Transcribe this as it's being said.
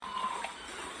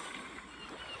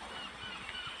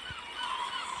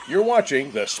You're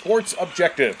watching The Sports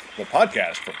Objective, the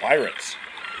podcast for Pirates.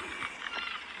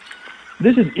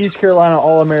 This is East Carolina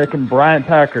All-American Bryant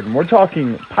Packard, and we're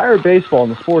talking Pirate baseball in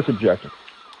The Sports Objective.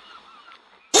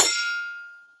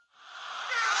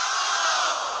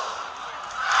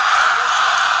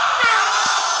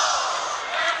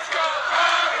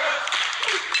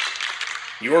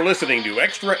 You're listening to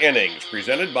Extra Innings,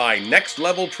 presented by Next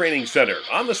Level Training Center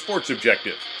on The Sports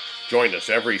Objective. Join us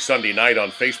every Sunday night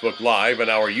on Facebook Live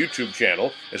and our YouTube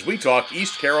channel as we talk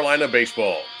East Carolina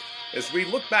baseball, as we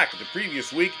look back at the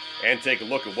previous week and take a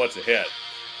look at what's ahead.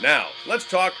 Now, let's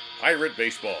talk Pirate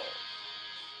baseball.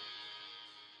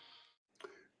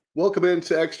 Welcome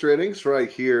into Extra Innings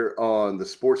right here on The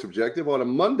Sports Objective on a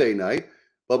Monday night.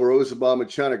 Bubba Rosenbaum and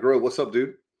China Grove. What's up,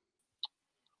 dude?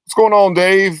 What's going on,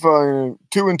 Dave?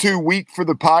 2-2 week for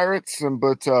the Pirates,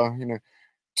 but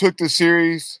took the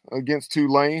series against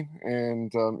Tulane,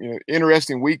 and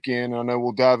interesting weekend. I know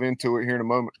we'll dive into it here in a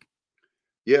moment.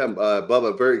 Yeah,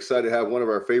 Bubba, very excited to have one of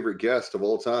our favorite guests of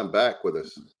all time back with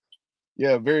us.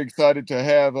 Yeah, very excited to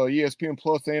have ESPN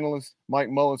Plus analyst Mike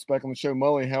Mullis back on the show.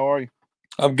 Mully, how are you?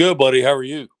 I'm good, buddy. How are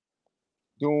you?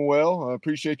 Doing well. I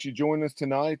appreciate you joining us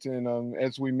tonight. And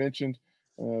as we mentioned,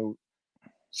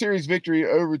 series victory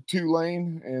over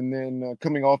Tulane, and then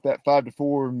coming off that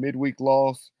 5-4 midweek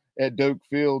loss at Doak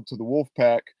Field to the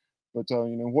Wolfpack. But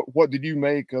what did you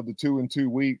make of the 2-2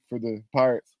 week for the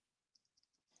Pirates?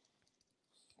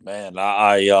 Man,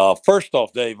 I first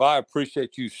off, Dave, I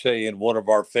appreciate you saying one of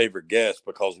our favorite guests,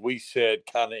 because we said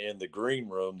kind of in the green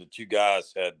room that you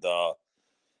guys had, I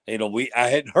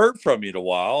hadn't heard from you in a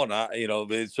while, and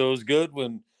so it was good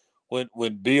when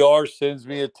BR sends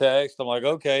me a text. I'm like,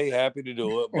 okay, happy to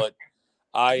do it. But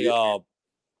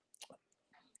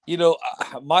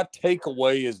my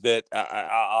takeaway is that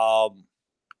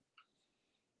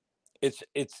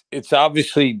it's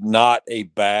obviously not a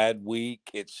bad week.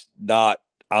 It's not,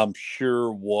 I'm sure,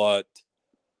 what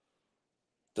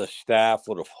the staff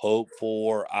would have hoped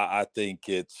for. I think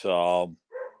it's, let's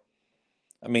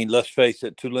face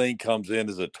it, Tulane comes in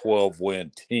as a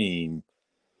 12-win team.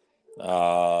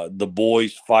 The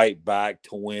boys fight back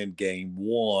to win game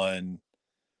one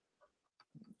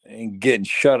and getting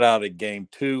shut out at game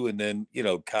two, and then,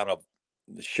 kind of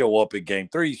show up at game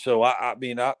three. So,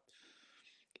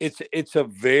 it's a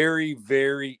very,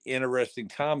 very interesting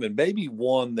time, and maybe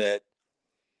one that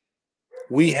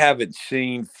we haven't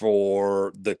seen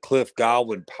for the Cliff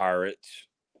Godwin Pirates,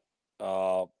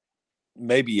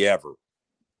 maybe ever.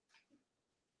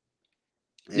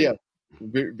 Yeah,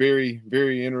 very,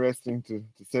 very interesting to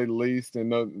say the least.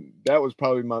 And that was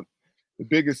probably the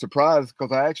biggest surprise,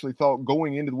 because I actually thought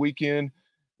going into the weekend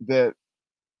that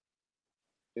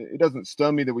it doesn't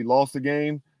stun me that we lost the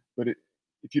game, but if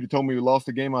you'd have told me we lost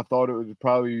the game, I thought it would have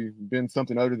probably been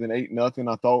something other than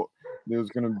 8-0. I thought there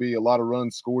was going to be a lot of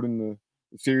runs scored in the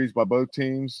series by both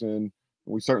teams, and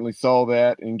we certainly saw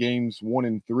that in games 1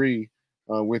 and 3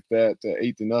 with that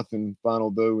 8-0 final,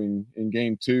 though, in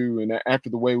game 2. And after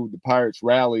the way the Pirates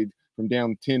rallied from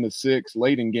down 10-6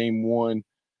 late in game 1,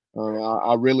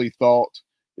 I really thought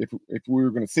if we were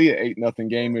going to see an 8-0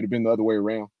 game, it would have been the other way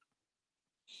around.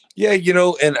 Yeah,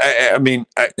 and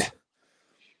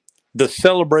the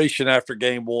celebration after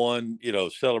game 1,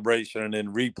 celebration and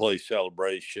then replay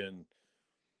celebration.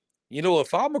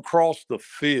 If I'm across the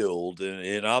field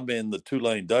and I'm in the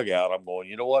Tulane dugout, I'm going,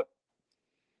 you know what?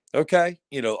 Okay,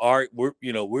 all right, we're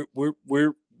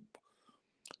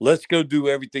let's go do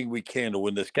everything we can to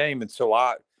win this game. And so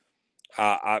I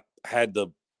had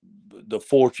the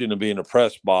fortune of being in a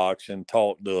press box and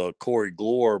talked to Corey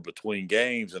Glore between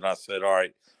games, and I said, all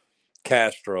right,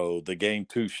 Castro, the game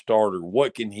 2 starter,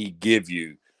 what can he give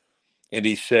you? And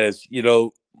he says,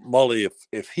 Mully,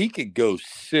 if he could go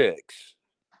 6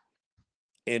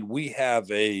 and we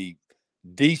have a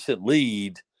decent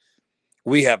lead,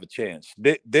 we have a chance.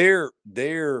 The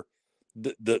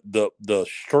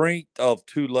strength of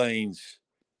Tulane's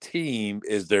team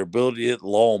is their ability to hit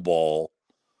long ball.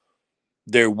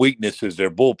 Their weakness is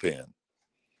their bullpen.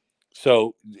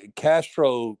 So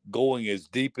Castro going as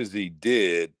deep as he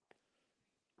did,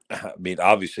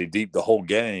 obviously deep the whole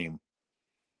game.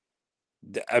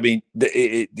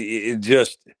 It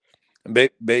just, and I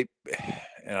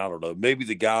don't know, maybe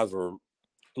the guys were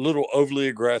a little overly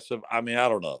aggressive. I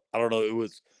don't know.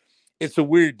 It's a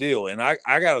weird deal. And I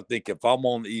got to think, if I'm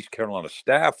on the East Carolina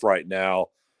staff right now,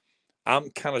 I'm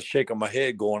kind of shaking my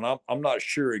head going, I'm not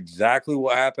sure exactly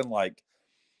what happened. Like,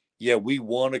 yeah, we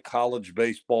won a college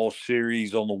baseball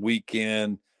series on the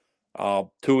weekend. 2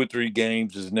 or 3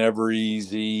 games is never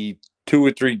easy. 2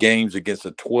 or 3 games against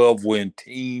a 12-win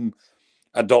team,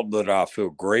 I don't know that I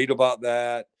feel great about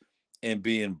that. and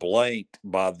being blanked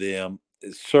by them,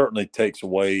 it certainly takes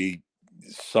away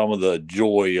some of the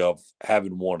joy of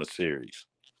having won a series.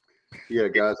 Yeah,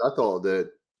 guys, I thought it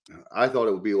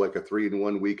would be like a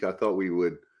 3-1 week. I thought we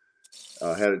would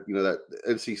had that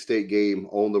NC State game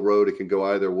on the road. It can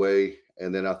go either way,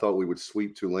 and then I thought we would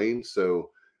sweep Tulane. So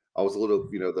I was a little,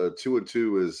 the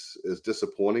 2-2 is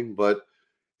disappointing, but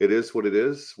it is what it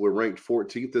is. We're ranked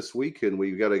 14th this week, and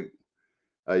we got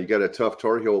you got a tough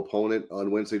Tar Heel opponent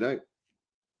on Wednesday night.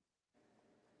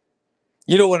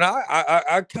 And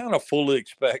I kind of fully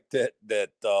expect that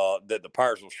the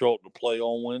Pirates will show up to play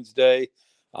on Wednesday.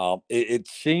 It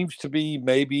seems to be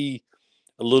maybe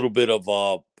a little bit of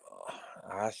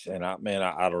I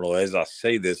don't know. As I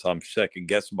say this, I'm second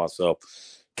guessing myself.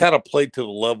 Kind of play to the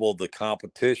level of the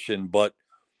competition, but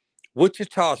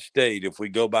Wichita State, if we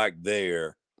go back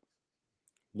there,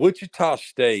 Wichita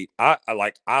State, I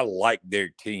like their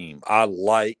team. I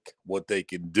like what they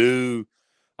can do.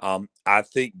 I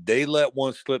think they let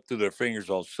one slip through their fingers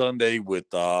on Sunday with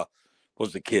was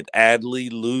the kid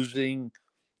Adley losing,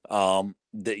 and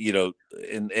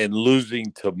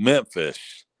losing to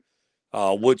Memphis,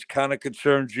 which kind of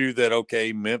concerns you that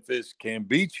okay, Memphis can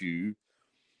beat you,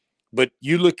 but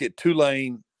you look at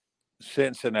Tulane,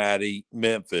 Cincinnati,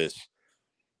 Memphis.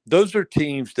 Those are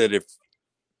teams that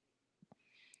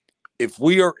if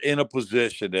we are in a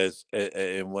position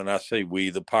and when I say we,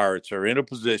 the Pirates are in a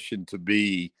position to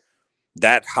be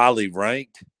that highly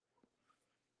ranked,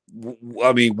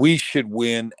 I mean, we should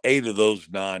win 8 of those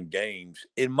 9 games,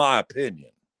 in my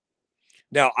opinion.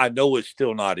 Now, I know it's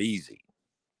still not easy.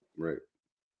 Right.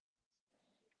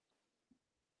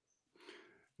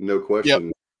 No question.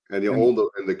 Yep. And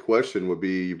the question would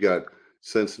be, you've got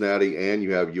Cincinnati and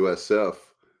you have USF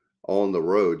on the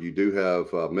road. You do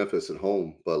have Memphis at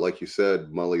home, but like you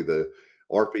said, Mully, the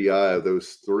RPI of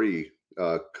those 3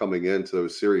 coming into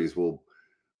those series will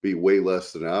be way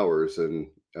less than ours. And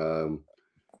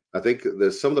I think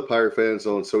there's some of the Pirate fans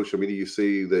on social media you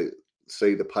see that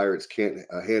say the Pirates can't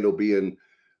handle being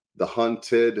the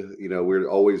hunted. We're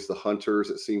always the hunters,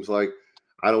 it seems like.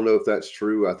 I don't know if that's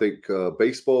true. I think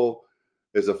baseball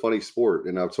is a funny sport.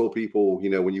 And I've told people,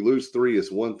 when you lose 3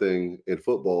 is one thing in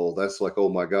football. That's like, oh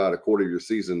my God, a quarter of your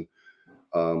season.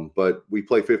 But we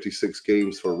play 56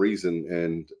 games for a reason.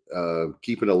 And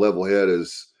keeping a level head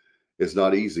is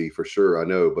not easy for sure. I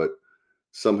know, but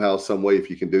somehow, some way, if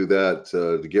you can do that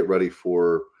to get ready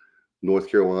for North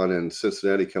Carolina and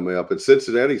Cincinnati coming up. And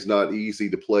Cincinnati's not easy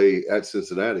to play at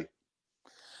Cincinnati.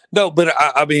 No, but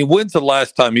I mean, when's the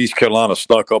last time East Carolina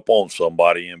snuck up on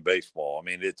somebody in baseball? I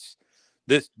mean, it's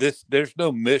this. There's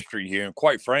no mystery here, and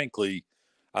quite frankly,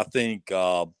 I think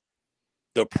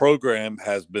the program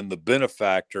has been the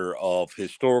benefactor of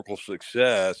historical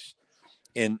success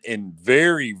in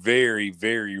very, very,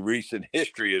 very recent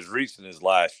history, as recent as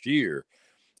last year.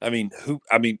 I mean,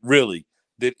 really,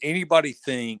 did anybody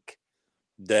think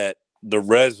that the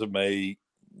resume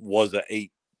was an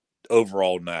 8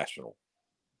 overall national?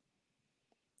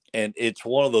 And it's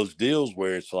one of those deals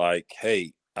where it's like,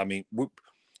 hey, I mean,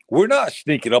 we're not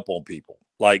sneaking up on people.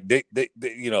 Like they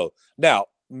now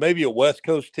maybe a West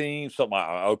Coast team, something like,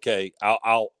 okay,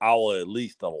 I'll at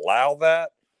least allow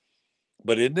that.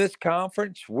 But in this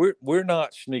conference, we're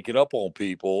not sneaking up on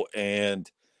people,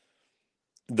 and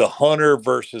the hunter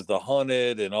versus the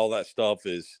hunted and all that stuff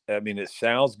is, I mean, it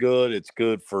sounds good. It's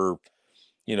good for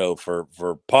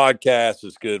for podcasts,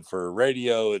 it's good for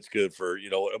radio, it's good for,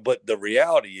 but the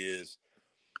reality is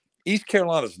East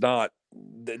Carolina's not,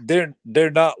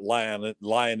 they're not lying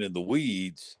in the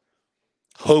weeds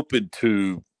hoping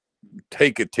to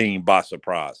take a team by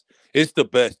surprise. It's the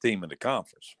best team in the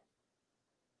conference.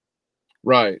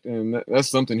 Right. And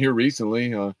that's something here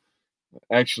recently.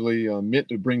 Actually meant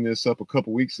to bring this up a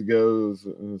couple weeks ago. It was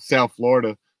a South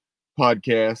Florida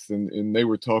podcast, and they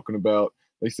were talking about,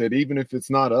 they said, even if it's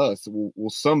not us,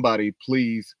 will somebody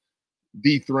please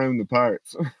dethrone the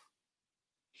Pirates?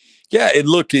 Yeah, and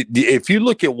if you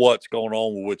look at what's going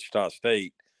on with Wichita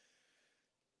State,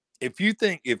 if you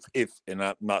think if and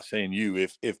I'm not saying you,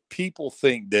 if people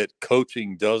think that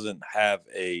coaching doesn't have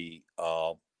a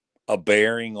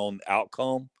bearing on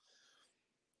outcome,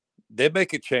 they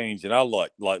make a change. And I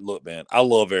look, man, I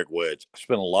love Eric Wedge. I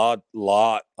spent a lot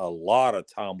of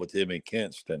time with him in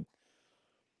Kinston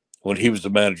when he was the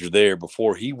manager there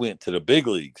before he went to the big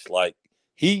leagues. Like,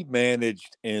 he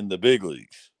managed in the big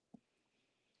leagues.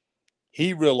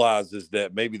 He realizes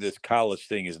that maybe this college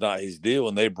thing is not his deal,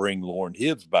 and they bring Lauren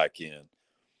Hibbs back in,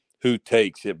 who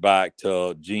takes it back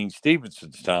to Gene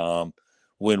Stevenson's time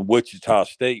when Wichita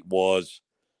State was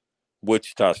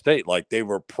Wichita State. Like, they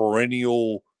were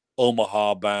perennial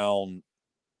Omaha-bound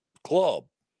club.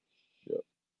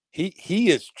 he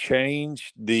has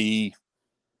changed the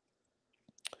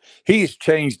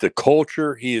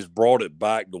culture. He has brought it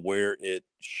back to where it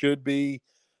should be.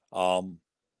 And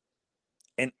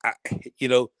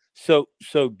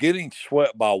so getting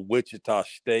swept by Wichita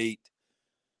State,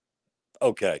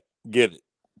 okay, get it.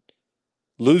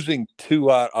 Losing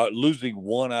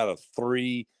one out of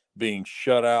three, being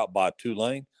shut out by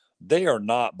Tulane, they are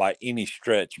not by any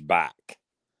stretch back.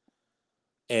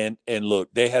 And look,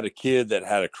 they had a kid that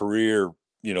had a career,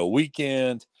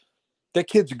 weekend. That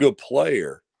kid's a good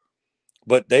player,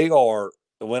 but they are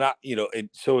and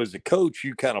so as a coach,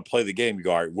 you kind of play the game. You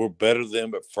go, all right, we're better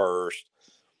than them at first.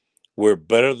 We're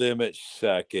better than them at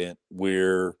second.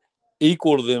 We're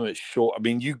equal to them at short. I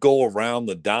mean, you go around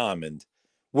the diamond.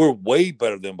 We're way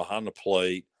better than behind the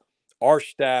plate. Our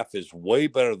staff is way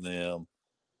better than them.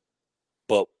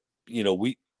 But,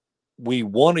 we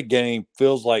won a game.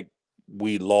 Feels like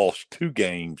we lost two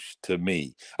games to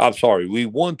me. I'm sorry. We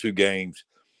won two games.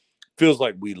 Feels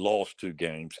like we lost two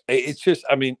games. It's just,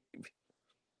 I mean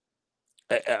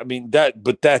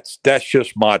but that's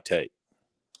just my take.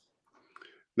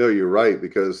 No, you're right,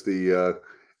 because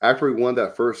after we won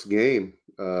that first game,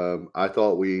 I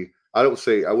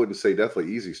wouldn't say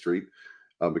definitely easy street,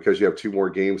 because you have two more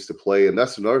games to play, and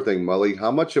that's another thing, Mully.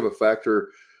 How much of a factor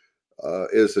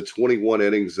is the 21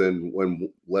 innings and when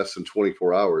less than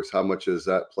 24 hours? How much does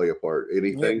that play a part?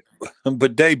 Anything? Yeah.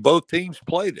 But both teams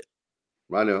played it.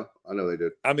 I know they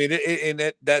did. I mean,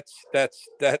 that's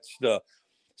the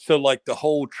so like the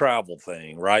whole travel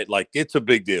thing, right? Like it's a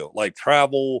big deal. Like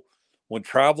when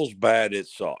travel's bad, it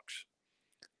sucks.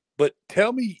 But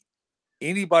tell me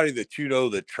anybody that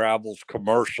that travels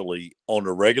commercially on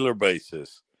a regular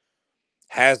basis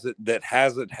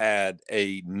hasn't had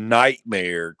a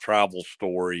nightmare travel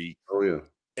story. Oh yeah.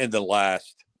 In the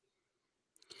last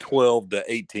 12 to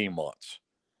 18 months.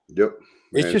 Yep.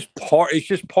 Man. It's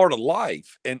just part of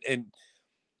life. And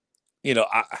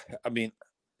I mean,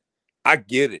 I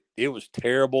get it. It was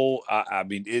terrible. I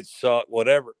mean, it sucked,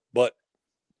 whatever. But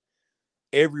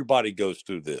everybody goes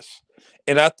through this.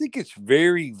 And I think it's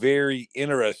very, very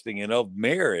interesting and of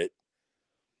merit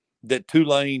that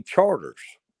Tulane charters.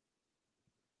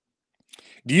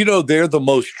 Do you know they're the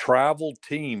most traveled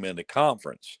team in the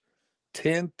conference?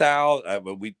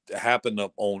 10,000. We happened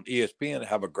up on ESPN to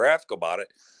have a graphic about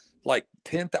it. Like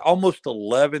almost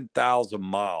 11,000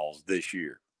 miles this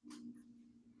year.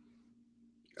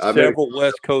 Several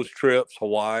West Coast trips,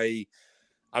 Hawaii.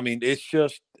 I mean, it's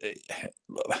just,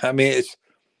 it's,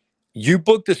 you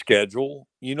book the schedule,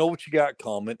 you know what you got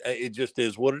coming. It just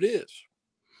is what it is.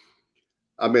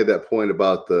 I made that point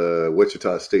about the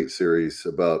Wichita State series,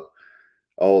 about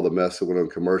all the mess that went on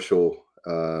commercial.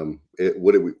 We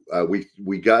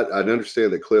got, I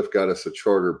understand that Cliff got us a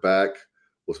charter back,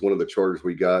 was one of the charters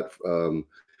we got.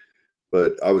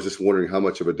 But I was just wondering how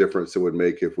much of a difference it would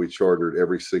make if we chartered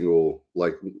every single,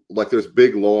 like there's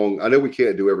big, long, I know we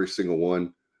can't do every single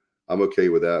one. I'm okay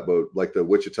with that. But like the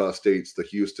Wichita States, the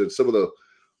Houston, some of the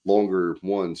longer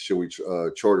ones, should we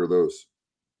charter those?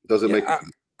 Does it make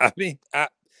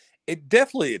it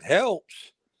definitely, it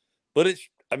helps, but it's,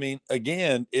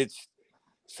 again, it's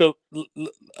so,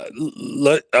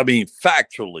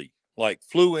 factually, like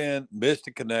flew in, missed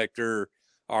a connector.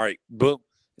 All right, boom.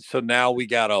 So now we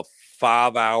got a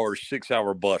 5-hour,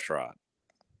 6-hour bus ride.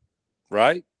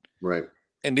 Right? Right.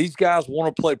 And these guys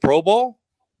want to play pro ball?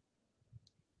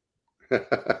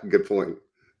 Good point.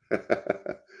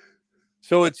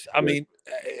 So it's, and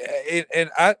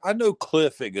I know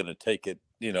Cliff ain't going to take it,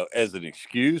 as an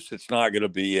excuse. It's not going to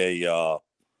be a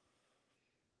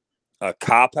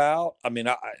cop out. I mean,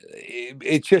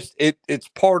 it's just, it's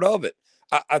part of it.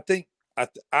 I think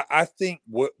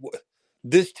what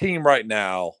this team right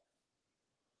now,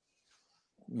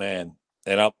 man,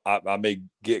 and I may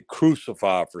get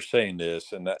crucified for saying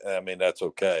this, and that's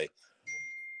okay.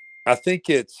 I think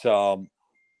it's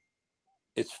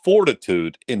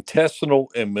fortitude, intestinal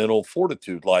and mental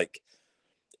fortitude. Like,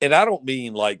 and I don't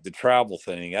mean like the travel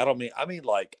thing. I mean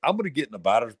like, I'm going to get in the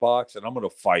batter's box and I'm going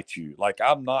to fight you. Like,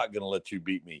 I'm not going to let you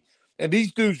beat me. And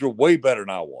these dudes are way better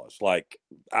than I was. Like,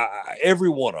 every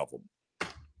one of them.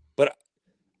 But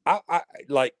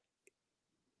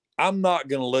I'm not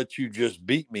going to let you just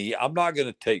beat me. I'm not going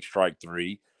to take strike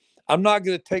three. I'm not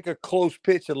going to take a close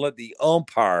pitch and let the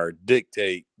umpire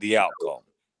dictate the outcome.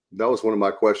 That was one of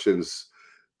my questions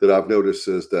that I've noticed,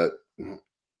 is that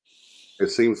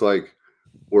it seems like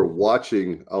we're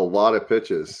watching a lot of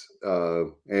pitches.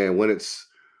 And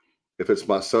if it's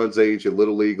my son's age in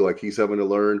Little League, like he's having to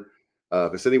learn,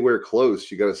 if it's anywhere close,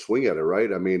 you got to swing at it,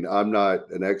 right? I mean, I'm not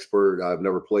an expert. I've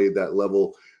never played that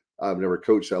level. I've never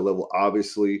coached that level,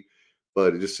 obviously.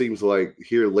 But it just seems like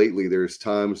here lately, there's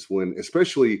times when,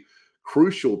 especially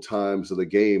crucial times of the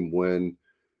game, when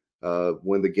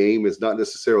the game is not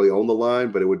necessarily on the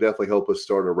line, but it would definitely help us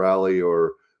start a rally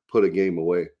or put a game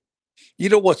away. You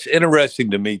know what's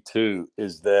interesting to me too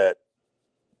is that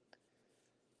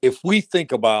if we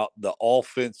think about the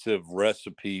offensive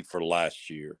recipe for last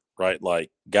year, right?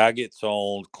 Like guy gets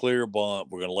on, clear bunt,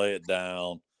 we're gonna lay it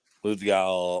down, move the guy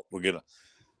up, we're gonna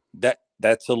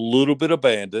that's a little bit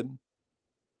abandoned.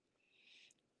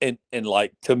 And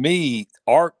like to me,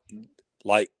 our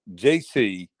like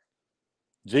JC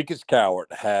Jenkins Cowart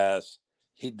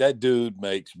that dude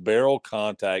makes barrel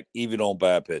contact even on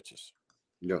bad pitches.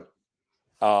 Yeah.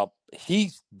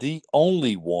 He's the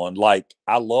only one. Like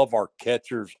I love our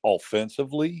catchers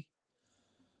offensively.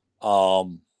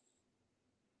 I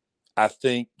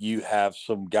think you have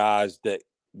some guys that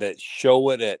show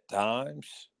it at times,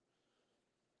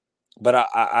 but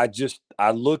I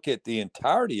look at the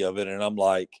entirety of it and I'm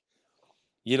like,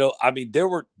 I mean, there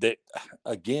were that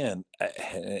again,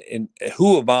 and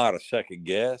who am I to second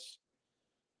guess?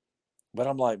 But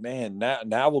I'm like, man,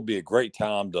 now will be a great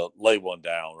time to lay one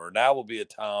down, or now will be a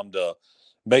time to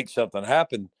make something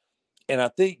happen. And I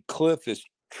think Cliff is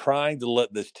trying to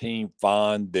let this team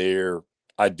find their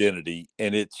identity,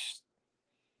 and it's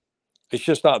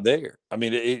just not there. I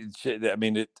mean, it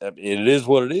is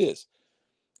what it is.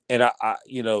 And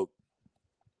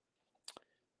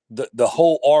the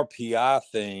whole RPI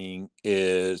thing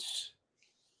it's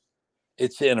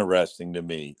interesting to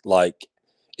me. Like,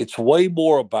 it's way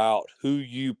more about who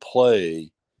you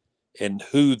play and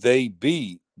who they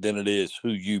beat than it is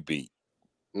who you beat.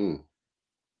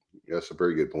 That's a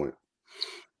very good point.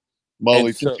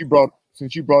 Mully, since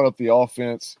you brought up the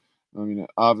offense, I mean,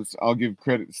 obviously, I'll give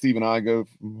credit to Stephen Igo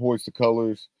from Hoist the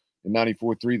Colors in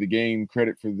 94.3 The Game,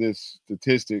 credit for this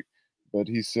statistic. But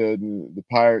he said the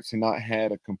Pirates had not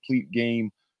had a complete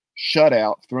game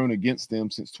shutout thrown against them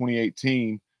since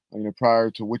 2018, prior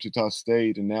to Wichita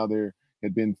State. And now there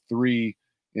had been 3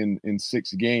 in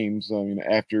 6 games,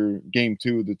 after game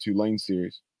 2 of the Tulane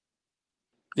series.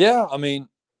 Yeah, I mean,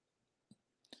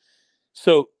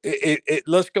 so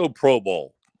let's go Pro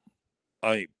Bowl.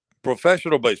 I mean,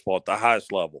 professional baseball at the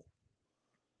highest level.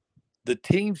 The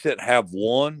teams that have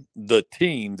won, the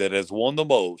team that has won the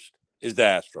most is the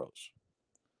Astros.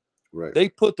 Right. They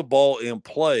put the ball in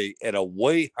play at a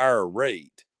way higher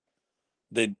rate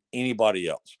than anybody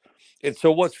else. And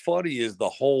so what's funny is the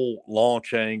whole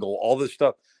launch angle, all this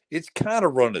stuff, it's kind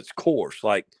of run its course.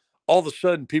 Like all of a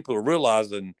sudden people are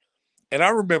realizing, and I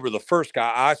remember the first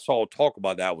guy I saw talk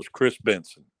about that was Chris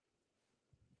Benson.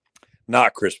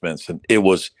 Not Chris Benson. It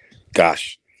was,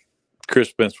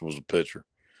 Chris Benson was a pitcher.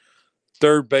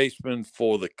 Third baseman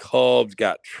for the Cubs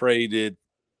got traded.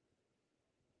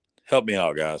 Help me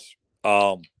out, guys. He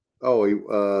was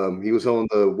on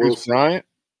the World Chris Bryant.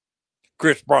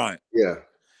 Chris Bryant. Yeah.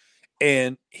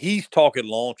 And he's talking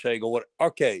launch angle.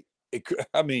 Okay.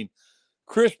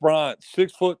 Chris Bryant,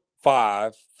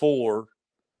 6'5", 4,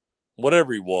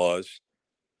 whatever he was,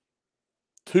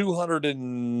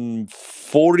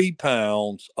 240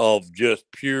 pounds of just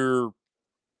pure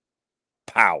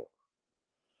power.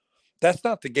 That's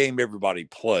not the game everybody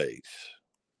plays.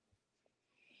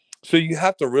 So you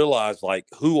have to realize, like,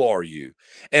 who are you?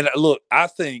 And look, I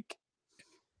think,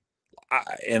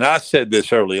 and I said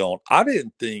this early on, I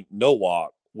didn't think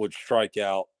Nowak would strike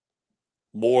out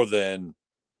more than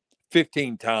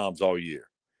 15 times all year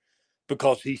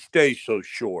because he stays so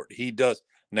short. He does.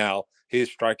 Now, his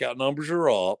strikeout numbers are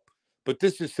up, but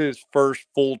this is his first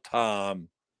full-time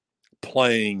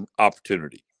playing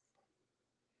opportunity.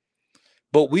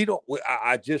 But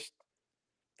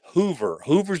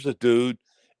Hoover's a dude.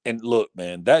 And look,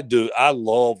 man, that dude, I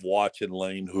love watching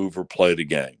Lane Hoover play the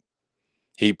game.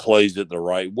 He plays it the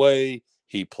right way.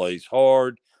 He plays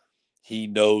hard. He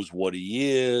knows what he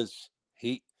is.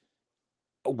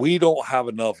 We don't have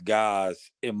enough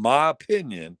guys, in my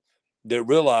opinion, that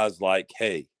realize, like,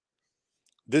 hey,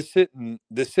 this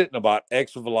isn't about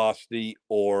extra velocity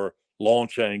or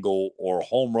launch angle or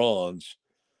home runs.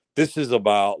 This is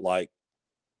about, like,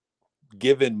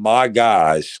 giving my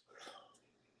guys,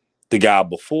 the guy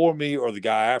before me or the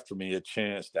guy after me, a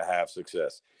chance to have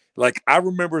success. Like, I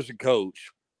remember as a coach,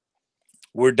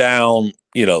 we're down,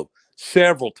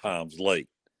 several times late.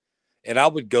 And I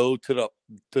would go to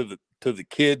the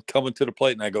kid coming to the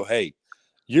plate and I go, hey,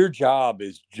 your job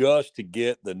is just to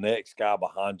get the next guy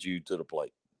behind you to the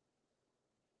plate.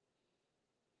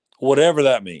 Whatever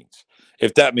that means.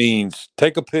 If that means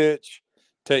take a pitch,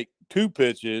 take 2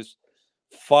 pitches,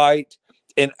 fight.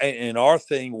 And our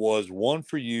thing was 1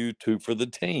 for you, 2 for the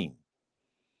team.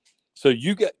 So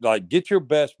you get your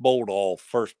best bolt off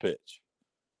first pitch,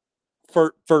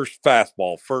 first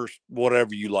fastball, first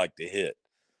whatever you like to hit.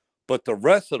 But the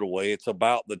rest of the way, it's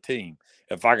about the team.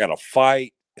 If I got to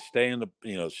fight, stay in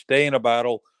a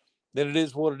battle, then it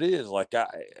is what it is.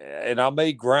 I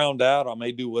may ground out, I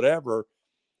may do whatever,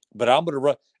 but I'm going to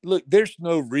run. Look, there's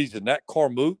no reason that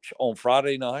Carmouche on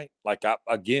Friday night.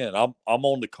 I'm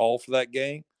on the call for that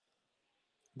game.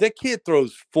 That kid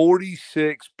throws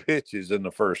 46 pitches in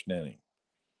the first inning.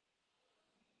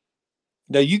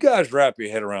 Now you guys wrap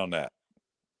your head around that.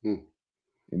 And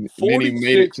then he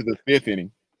made it to the fifth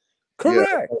inning.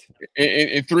 Correct. Yeah.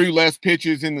 And threw less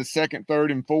pitches in the second, third,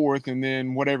 and fourth, and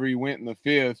then whatever he went in the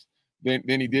fifth, than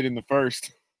he did in the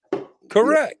first.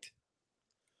 Correct.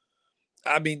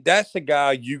 I mean, that's the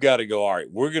guy you got to go, all right,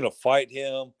 we're going to fight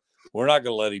him. We're not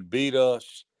going to let him beat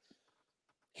us.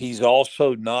 He's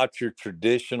also not your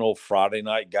traditional Friday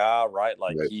night guy, right?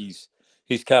 Like right. he's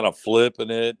kind of flipping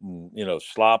it and,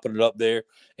 slopping it up there.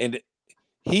 And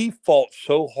he fought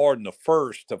so hard in the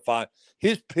first to find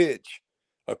his pitch,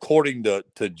 according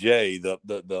to Jay,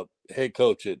 the head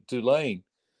coach at Tulane.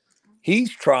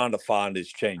 He's trying to find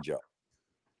his changeup.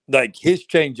 Like his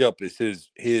changeup is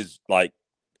his like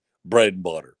bread and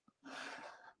butter.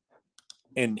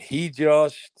 And he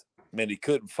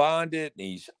couldn't find it.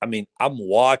 And I'm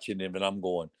watching him and I'm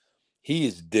going, he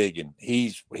is digging.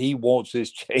 He wants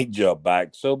his changeup back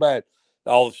so bad.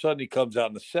 All of a sudden he comes out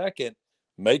in the second,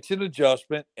 makes an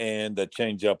adjustment, and the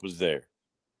changeup was there.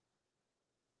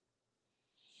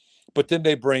 But then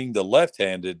they bring the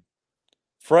left-handed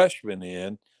freshman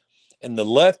in, and the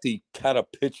lefty kind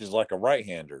of pitches like a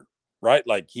right-hander, right?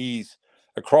 Like he's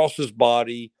across his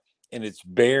body, and it's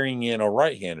bearing in on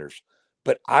right-handers.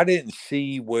 But I didn't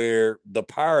see where the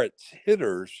Pirates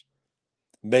hitters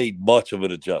made much of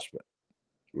an adjustment.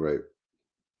 Right.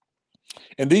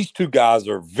 And these two guys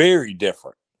are very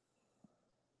different.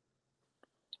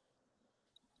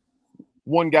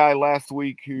 One guy last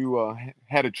week who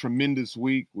had a tremendous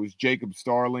week was Jacob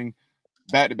Starling.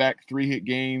 Back-to-back 3-hit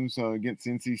games against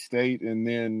NC State and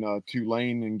then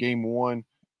Tulane in game 1.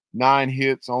 9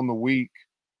 hits on the week.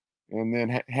 And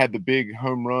then had the big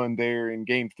home run there in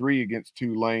game 3 against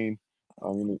Tulane.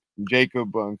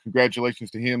 Jacob,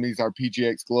 congratulations to him. He's our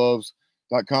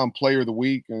PGXGloves.com player of the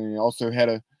week. And he also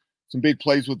had some big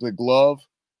plays with the glove.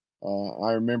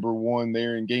 I remember one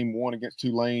there in game 1 against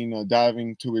Tulane,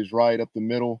 diving to his right up the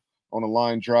middle on a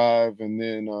line drive. And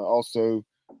then also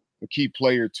a key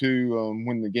player too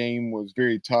when the game was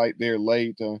very tight there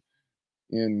late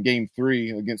in game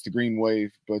 3 against the Green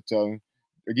Wave. But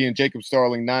again, Jacob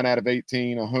Starling, 9 out of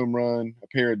 18, a home run, a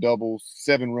pair of doubles,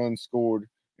 7 runs scored,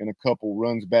 and a couple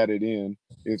runs batted in,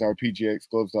 is our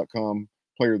PGXGloves.com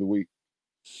player of the week.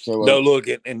 So no, look,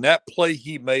 and that play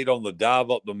he made on the dive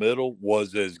up the middle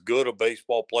was as good a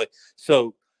baseball play.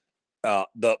 So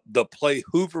the play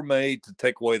Hoover made to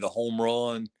take away the home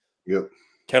run,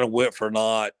 kind of went for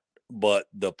naught. But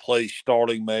the play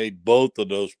Starling made, both of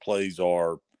those plays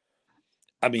are,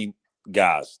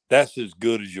 guys, that's as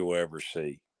good as you'll ever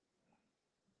see.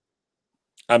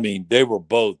 They were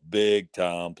both big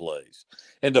time plays.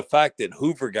 And the fact that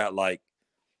Hoover got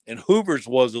and Hoover's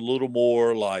was a little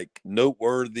more like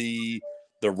noteworthy,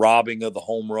 the robbing of the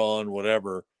home run,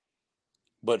 whatever.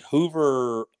 But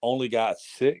Hoover only got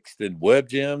 6th in web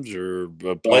gems or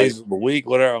plays of the week,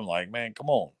 whatever. I'm like, man, come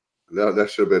on. No, that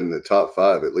should have been in the top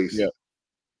 5 at least. Yeah.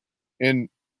 And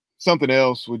something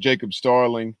else with Jacob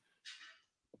Starling,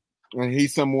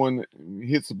 he's someone who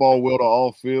hits the ball well to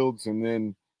all fields, and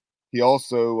then he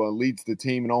also leads the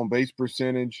team in on-base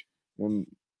percentage.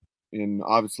 And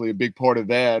obviously a big part of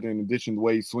that, in addition to the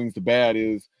way he swings the bat,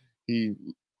 is he's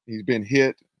been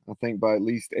hit, I think, by at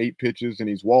least 8 pitches, and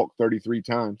he's walked 33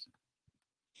 times.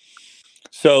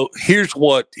 So here's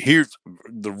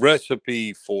the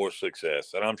recipe for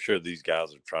success, and I'm sure these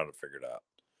guys are trying to figure it out.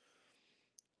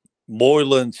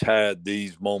 Moylan's had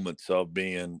these moments of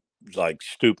being like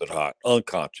stupid hot,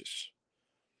 unconscious.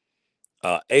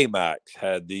 Amax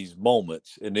had these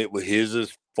moments, and his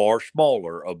is far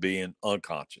smaller, of being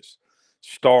unconscious.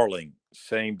 Starling,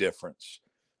 same difference.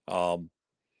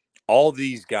 All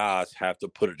these guys have to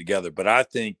put it together, but I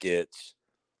think it's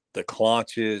the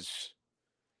clutches.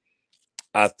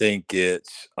 I think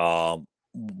it's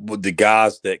with the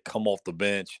guys that come off the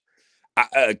bench.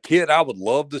 A kid I would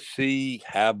love to see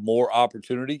have more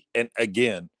opportunity. And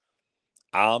again,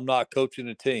 I'm not coaching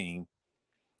a team,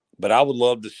 but I would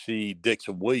love to see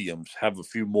Dixon Williams have a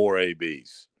few more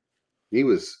ABs.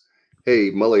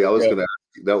 Hey, Mully,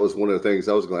 that was one of the things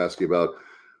I was going to ask you about.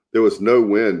 There was no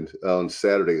wind on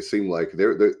Saturday. It seemed like there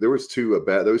was those 2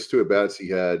 at bats he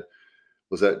had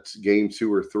was that game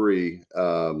 2 or 3?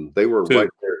 They were Two. right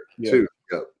there, Yeah. 2.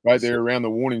 Yep. Right there around the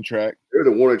warning track. They're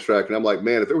the warning track, and I'm like,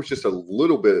 man, if there was just a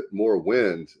little bit more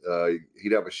wind,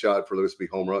 he'd have a shot for those to be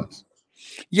home runs.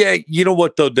 Yeah, you know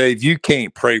what though, Dave? You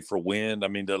can't pray for wind. I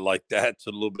mean, like that's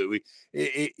a little bit weak.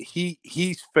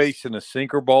 He's facing a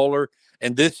sinker baller,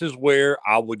 and this is where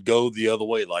I would go the other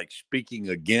way. Like speaking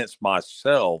against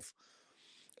myself,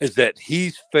 is that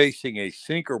he's facing a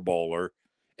sinker baller,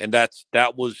 and that's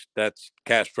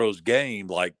Castro's game.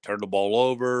 Like turn the ball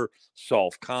over,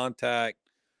 soft contact.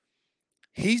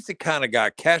 He's the kind of guy.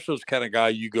 Castro's the kind of guy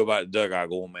you go back to the dugout,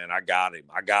 going, man, I got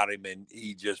him, and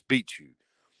he just beats you.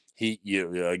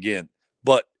 Again,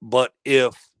 but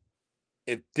if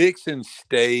Dixon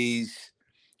stays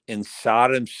inside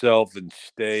himself and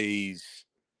stays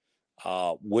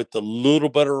with a little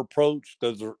better approach,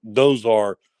 those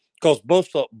are because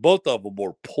both of them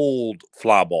were pulled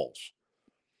fly balls.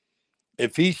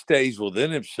 If he stays within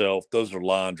himself, those are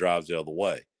line drives the other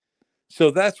way.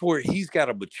 So that's where he's got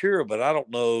to mature. But I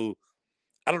don't know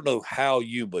how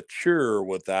you mature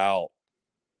without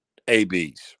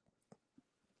ABs.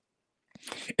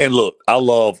 And look, I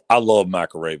love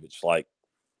Makaravich, like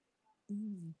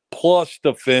plus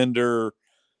defender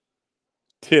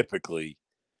typically,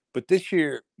 but this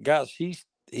year, guys, he's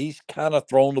kind of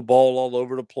thrown the ball all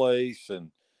over the place,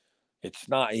 and it's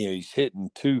not he's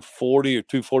hitting 240 or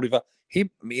 245.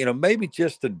 He maybe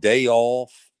just a day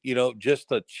off,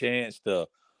 just a chance to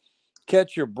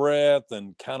catch your breath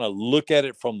and kind of look at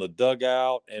it from the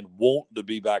dugout and want to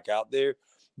be back out there.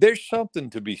 There's something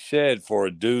to be said for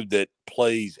a dude that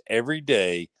plays every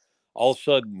day, all of a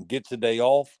sudden gets a day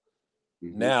off.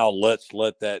 Mm-hmm. Now let's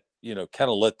let that,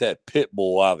 kind of let that pit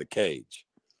bull out of the cage.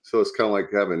 So it's kind of like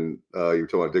having, you were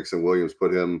talking about Dixon Williams,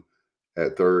 put him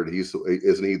at third.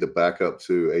 Isn't he the backup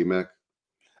to AMAC?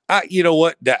 You know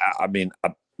what?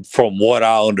 From what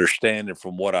I understand and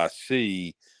from what I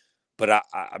see, but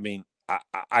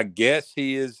I guess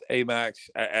he is AMAX.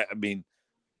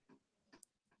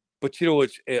 But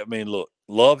look,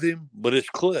 love him, but it's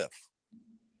Cliff.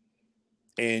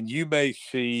 And you may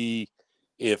see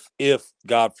if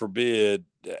God forbid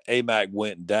AMAC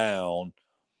went down,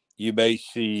 you may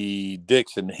see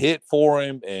Dixon hit for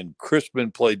him and Crispin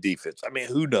play defense. I mean,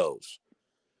 who knows?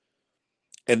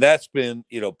 And that's been,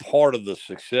 part of the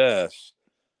success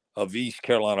of East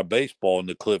Carolina baseball in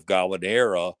the Cliff Godwin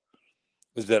era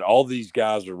is that all these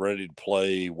guys are ready to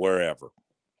play wherever.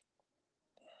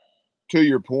 To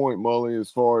your point, Mully,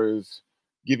 as far as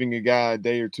giving a guy a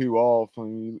day or two off, I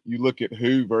mean, you look at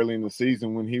Hoove early in the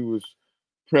season when he was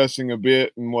pressing a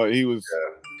bit and he was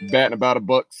batting about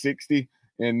 $160,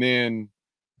 and then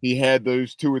he had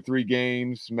those 2 or 3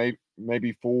 games,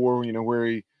 maybe 4, where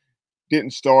he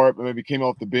didn't start, but maybe came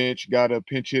off the bench, got a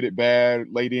pinch hit at bat,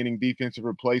 late inning defensive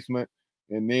replacement,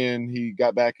 and then he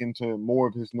got back into more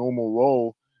of his normal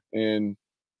role, and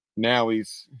now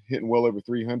he's hitting well over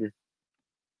 300.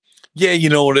 Yeah,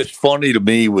 what it's funny to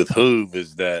me with Hoove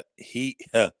is that he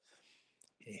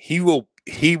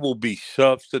will be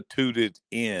substituted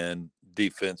in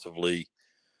defensively,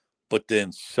 but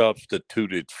then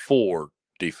substituted for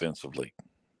defensively.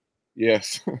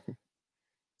 Yes.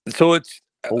 So it's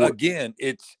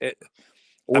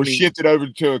shifted over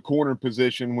to a corner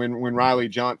position when Riley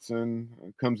Johnson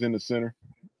comes in the center.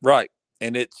 Right.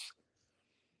 And it's,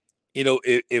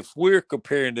 if we're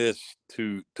comparing this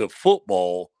to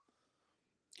football,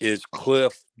 is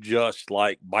Cliff just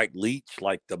like Mike Leach,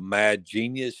 like the mad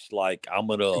genius? Like I'm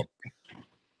gonna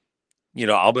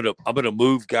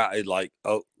move guy. Like,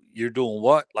 oh, you're doing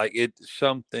what? Like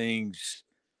some things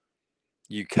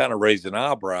you kind of raise an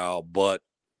eyebrow, but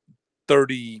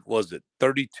 32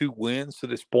 wins to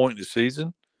this point in the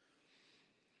season.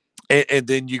 And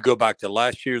then you go back to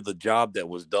last year, the job that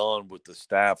was done with the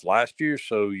staff last year.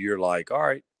 So you're like, all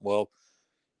right, well,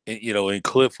 in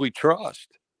Cliff we trust.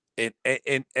 And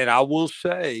I will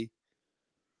say,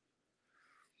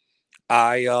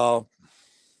 I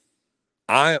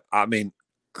mean,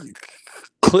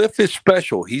 Cliff is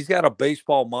special. He's got a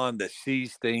baseball mind that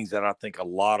sees things that I think a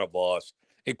lot of us,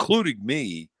 including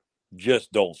me,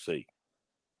 just don't see.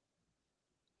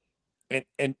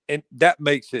 And that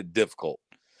makes it difficult.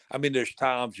 I mean, there's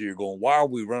times you're going, why are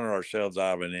we running ourselves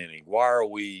out of an inning? Why are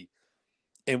we?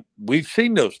 And we've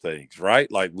seen those things, right?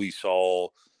 Like we saw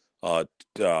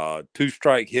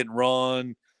 2-strike hit and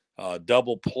run,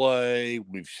 double play.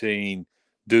 We've seen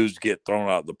dudes get thrown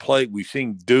out of the plate. We've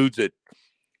seen dudes that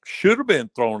should have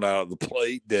been thrown out of the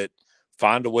plate that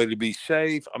find a way to be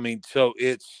safe. I mean, so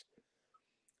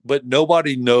but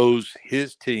nobody knows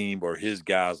his team or his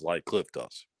guys like Cliff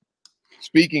does.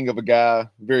 speaking of a guy,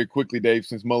 very quickly, Dave,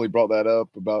 since Mully brought that up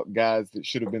about guys that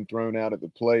should have been thrown out at the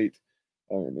plate,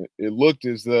 it looked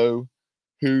as though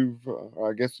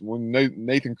I guess when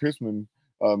Nathan Chrisman,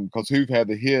 because Hoove had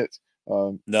the hit.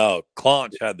 No,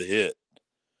 Claunch had the hit.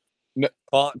 No,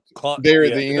 Claunch, there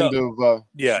at yeah, the end of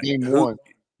game one.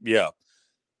 Yeah.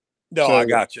 No, So, I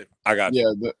got you.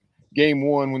 Yeah, the game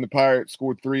one when the Pirates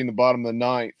scored 3 in the bottom of the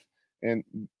ninth, and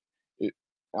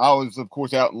I was, of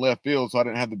course, out in left field, so I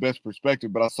didn't have the best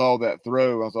perspective. But I saw that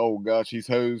throw. I was, oh gosh, he's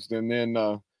hosed. And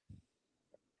then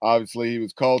obviously he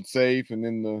was called safe, and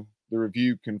then the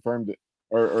review confirmed it,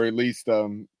 or at least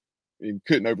he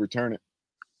couldn't overturn it.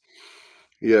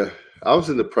 Yeah, I was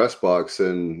in the press box,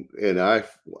 and I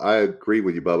agree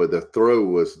with you, Bubba. The throw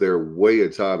was there way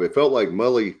in time. It felt like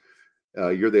Mully.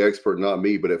 You're the expert, not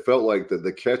me, but it felt like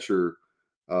the catcher.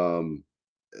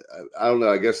 I don't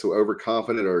know. I guess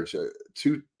overconfident or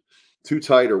too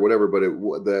tight or whatever. But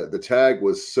the tag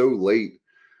was so late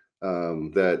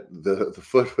that the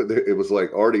foot it was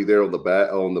like already there on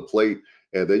the plate,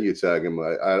 and then you tag him.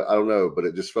 I don't know, but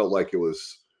it just felt like it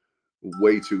was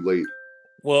way too late.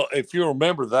 Well, if you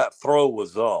remember, that throw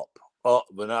was up.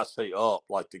 When I say up,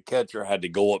 like the catcher had to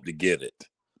go up to get it.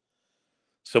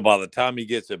 So by the time he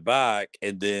gets it back,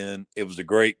 and then it was a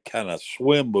great kind of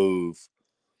swim move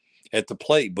at the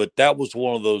plate. But that was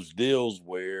one of those deals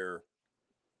where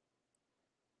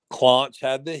Claunch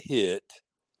had the hit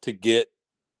to get,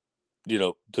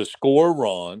 to score a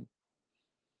run.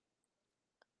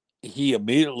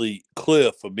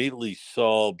 Cliff immediately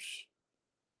subs,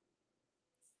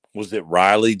 was it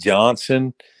Riley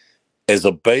Johnson, as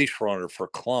a base runner for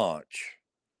Claunch.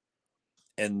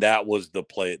 And that was the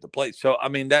play at the plate. So, I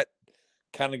mean, that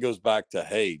kind of goes back to,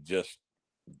 hey, just,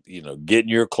 get in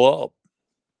your club.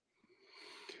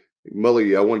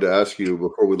 Mully, I wanted to ask you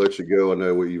before we let you go. I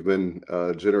know you've been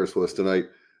generous with us tonight.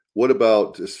 What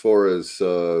about as far as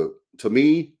to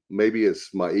me? Maybe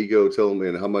it's my ego telling me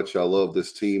and how much I love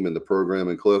this team and the program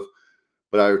and Cliff,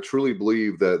 but I truly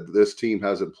believe that this team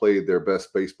hasn't played their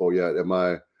best baseball yet. Am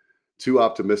I too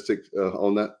optimistic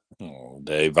on that? Oh,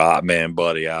 Dave, man,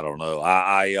 buddy, I don't know.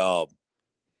 I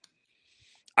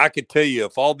could tell you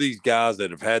if all these guys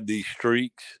that have had these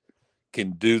streaks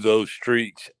can do those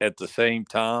streaks at the same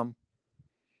time,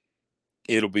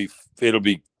 it'll be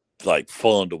like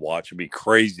fun to watch. It'll be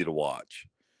crazy to watch.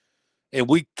 And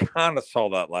we kind of saw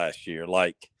that last year.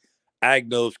 Like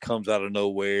Agnos comes out of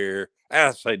nowhere.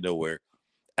 I say nowhere.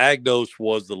 Agnos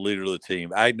was the leader of the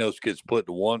team. Agnos gets put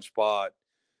in one spot.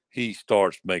 He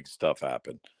starts making stuff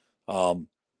happen. I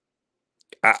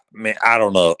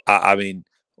don't know. I mean,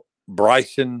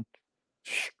 Bryson,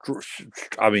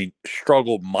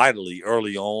 struggled mightily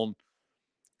early on.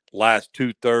 Last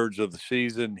 2/3 of the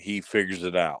season, he figures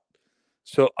it out.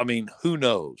 So, I mean, who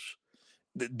knows?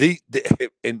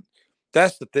 And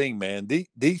that's the thing, man.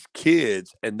 These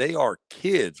kids, and they are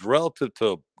kids relative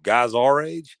to guys our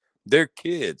age. They're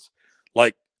kids.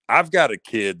 Like I've got a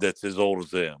kid that's as old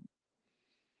as them.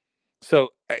 So,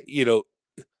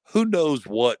 who knows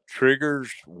what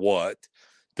triggers what?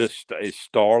 Is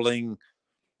Starling,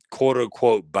 quote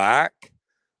unquote, back?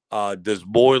 Does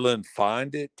Moylan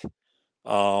find it?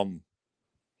 Does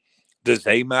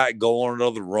Amac go on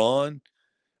another run?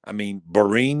 I mean,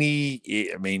 Barini,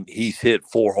 he's hit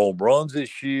 4 home runs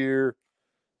this year.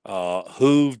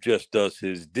 Hoove just does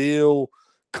his deal.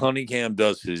 Cunningham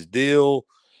does his deal.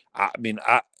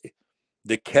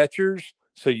 The catchers.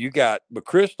 So you got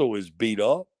McChrystal is beat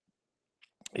up.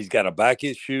 He's got a back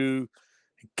issue.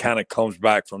 He kind of comes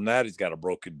back from that. He's got a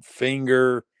broken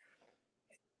finger.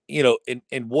 He's a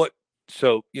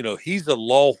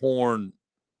Lawhorn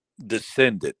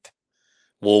descendant.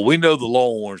 Well, we know the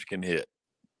Longhorns can hit.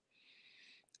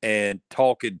 And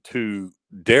talking to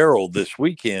Daryl this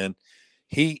weekend,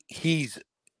 he's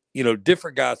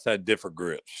different guys had different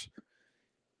grips.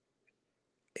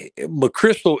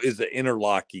 McChrystal is an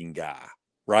interlocking guy,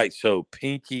 right? So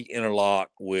pinky interlock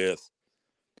with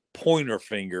pointer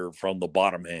finger from the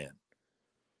bottom hand.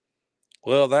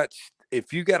 Well, that's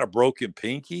if you got a broken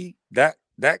pinky, that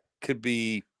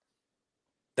doesn't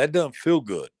feel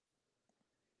good.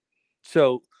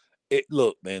 So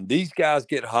look, man, these guys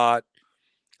get hot.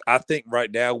 I think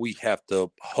right now we have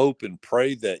to hope and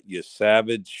pray that your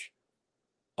Savage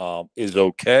is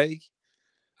okay.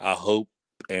 I hope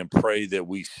and pray that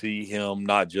we see him,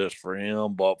 not just for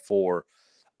him, but for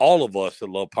all of us that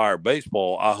love Pirate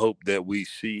baseball. I hope that we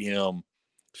see him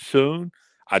soon.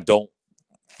 I don't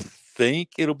think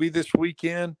it'll be this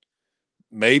weekend.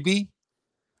 Maybe.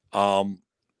 I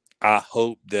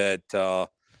hope that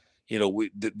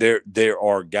there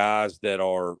are guys that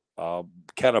are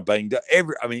kind of banged up.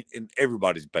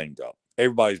 Everybody's banged up.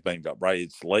 everybody's banged up, right?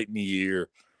 It's late in the year.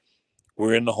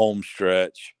 We're in the home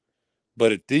stretch.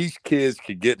 But if these kids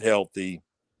could get healthy-ish,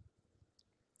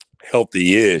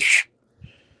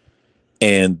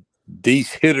 and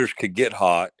these hitters could get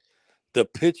hot, the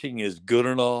pitching is good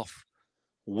enough,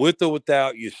 with or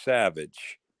without you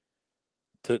Savage,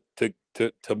 to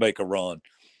make a run.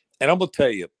 And I'm gonna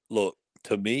tell you, look,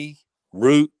 to me,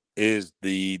 Root is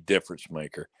the difference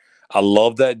maker. I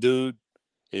love that dude.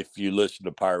 If you listen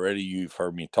to Pirate Radio, you've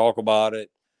heard me talk about it.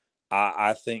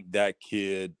 I think that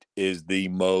kid is the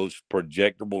most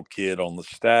projectable kid on the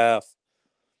staff.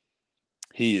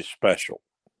 He is special.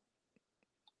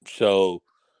 So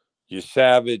you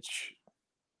Savage,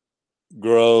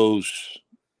 Gross,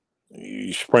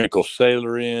 you sprinkle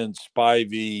Sailor in,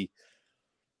 Spivey,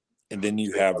 and then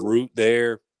you have Root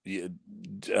there. Lunch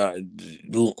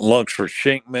for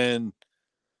Shinkman.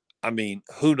 I mean,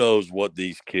 who knows what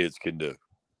these kids can do?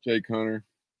 Jake Hunter.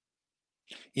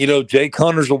 Jake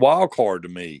Hunter's a wild card to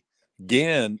me.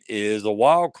 Ginn is a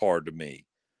wild card to me.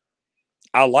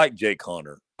 I like Jake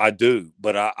Hunter. I do,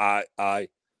 but I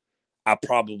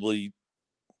probably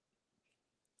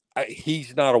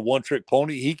he's not a one-trick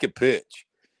pony. He could pitch.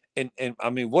 And I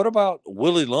mean, what about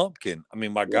Willie Lumpkin? I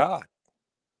mean, my God.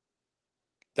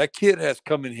 That kid has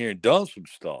come in here and done some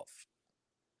stuff.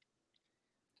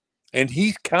 And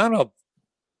he's kind of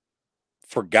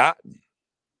forgotten.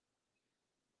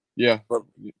 Yeah. But,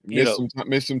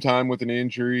 missed some time with an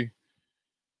injury.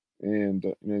 And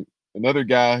another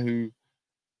guy who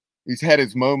he's had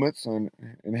his moments and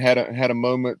had a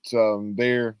moment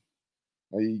there.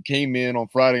 He came in on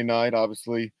Friday night.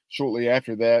 Obviously, shortly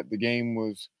after that, the game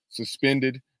was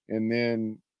suspended, and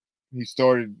then he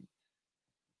started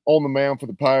on the mound for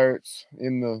the Pirates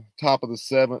in the top of the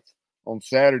 7th on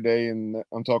Saturday. And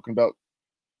I'm talking about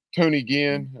Tony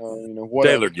Ginn.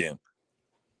 Taylor Ginn.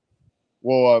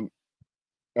 Well,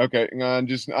 okay. I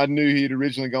knew he'd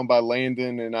originally gone by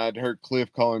Landon, and I'd heard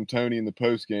Cliff call him Tony in the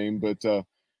post game, but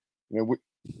we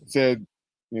said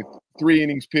 3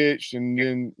 innings pitched, and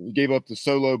then he gave up the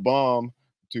solo bomb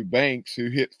to Banks, who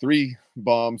hit 3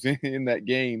 bombs in that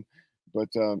game. But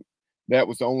that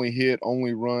was the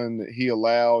only run that he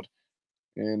allowed,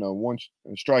 and one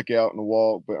strikeout and a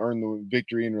walk, but earned the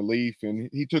victory in relief. And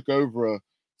he took over a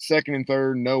 2nd and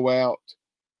 3rd no out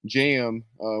jam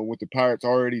with the Pirates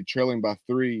already trailing by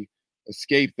 3,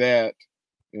 escaped that,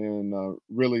 and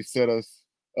really set us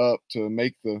up to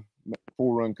make the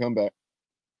 4-run comeback.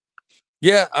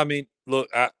 Yeah, I mean, look,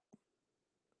 I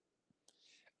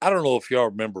don't know if y'all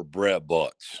remember Brett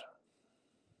Butts.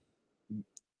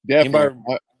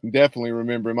 Definitely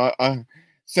remember him. I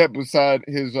sat beside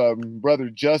his brother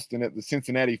Justin at the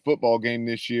Cincinnati football game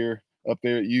this year up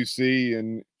there at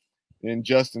UC, and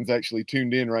Justin's actually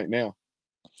tuned in right now.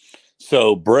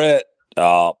 So Brett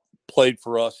played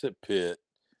for us at Pitt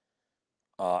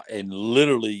and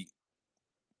literally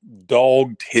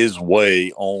dogged his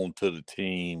way onto the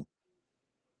team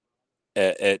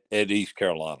at East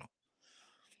Carolina.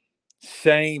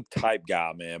 Same type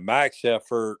guy, man. Max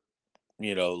effort,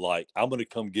 like, I'm going to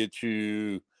come get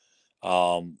you,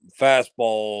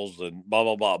 fastballs and blah,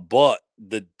 blah, blah. But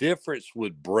the difference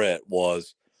with Brett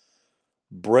was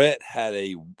Brett had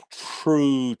a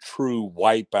true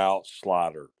wipeout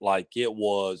slider. Like, it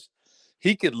was,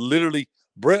 he could literally,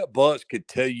 Brett Butts could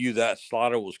tell you that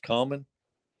slider was coming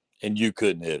and you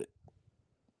couldn't hit it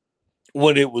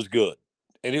when it was good.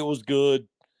 And it was good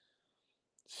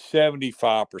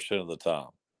 75% of the time.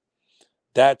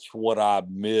 That's what I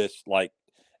miss. Like,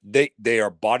 they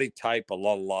are body type a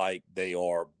lot alike. They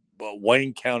are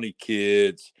Wayne County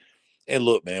kids. And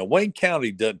look, man, Wayne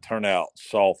County doesn't turn out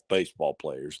soft baseball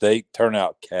players. They turn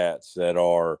out cats that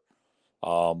are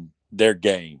their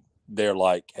game. They're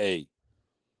like, hey,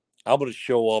 I'm going to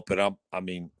show up and I'm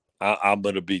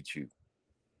going to beat you.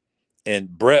 And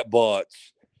Brett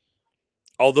Butts,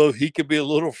 although he could be a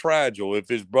little fragile if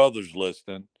his brother's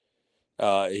listening,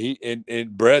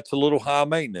 and Brett's a little high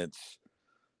maintenance.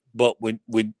 But when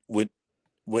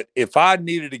if I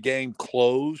needed a game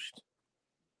closed,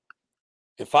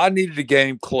 and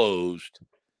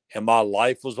my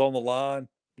life was on the line,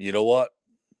 you know what?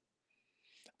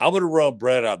 I'm going to run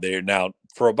Brett out there now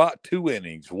for about 2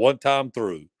 innings, one time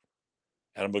through.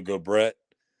 And I'm going to go, Brett,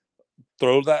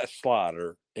 throw that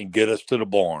slider and get us to the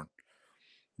barn.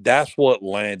 That's what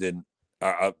Landon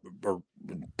or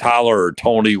Tyler or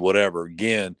Tony, whatever,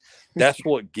 Ginn, that's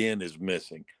what Ginn is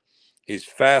missing. His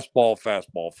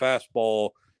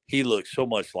fastball. He looks so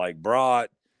much like Brott.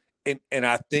 And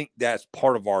I think that's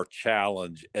part of our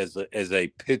challenge as a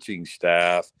pitching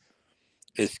staff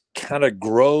is kind of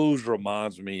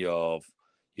reminds me of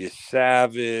your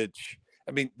Savage.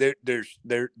 I mean, there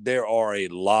are a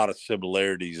lot of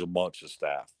similarities amongst the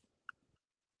staff.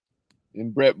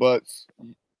 And Brett Butts,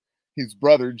 his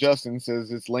brother Justin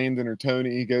says it's Landon or Tony.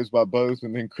 He goes by both,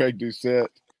 and then Craig Doucette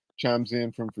chimes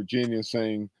in from Virginia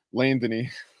saying Landony.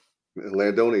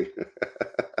 Landoni.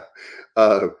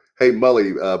 Hey,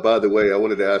 Mully, by the way, I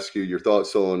wanted to ask you your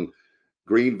thoughts on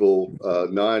Greenville,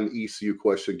 non-ECU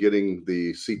question, getting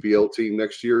the CPL team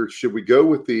next year. Should we go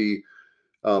with the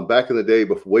back in the day,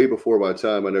 way before my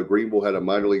time, I know Greenville had a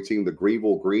minor league team, the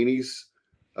Greenville Greenies.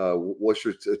 What's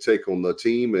your take on the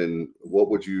team, and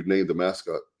what would you name the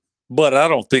mascot? But I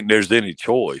don't think there's any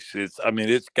choice.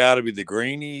 It's got to be the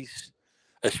Greenies,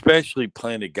 especially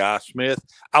playing at Guy Smith.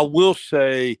 I will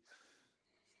say,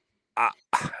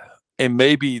 and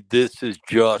maybe this is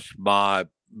just my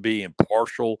being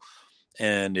partial,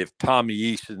 and if Tommy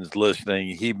Easton's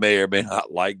listening, he may or may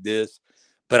not like this,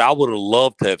 but I would have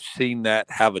loved to have seen that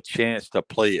have a chance to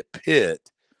play at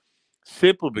Pitt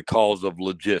simply because of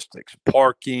logistics,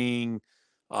 parking,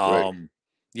 Right.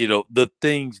 the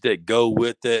things that go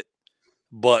with it.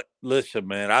 But listen,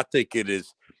 man, I think it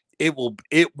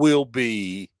will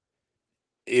be,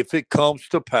 if it comes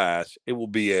to pass, it will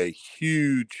be a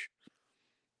huge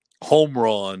home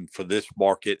run for this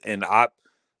market. And I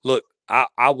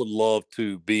would love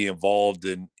to be involved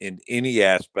in any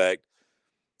aspect.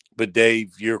 But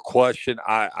Dave, your question,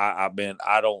 I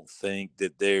don't think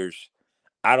that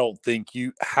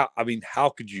how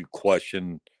could you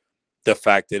question the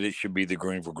fact that it should be the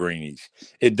Greenville Greenies?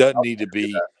 It doesn't need to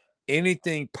be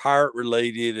anything pirate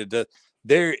related.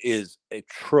 There is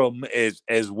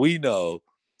as we know,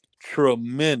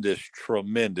 tremendous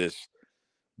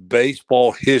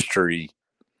baseball history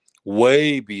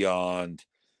way beyond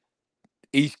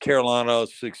East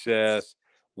Carolina's success,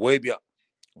 way beyond.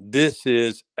 This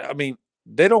is,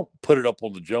 they don't put it up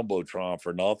on the Jumbotron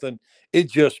for nothing.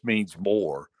 It just means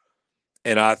more.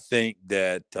 And I think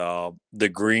that the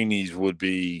Greenies would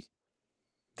be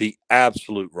the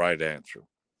absolute right answer.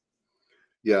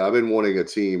 Yeah, I've been wanting a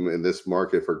team in this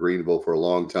market for Greenville for a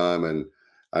long time, and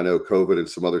I know COVID and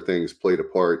some other things played a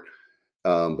part,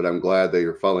 but I'm glad they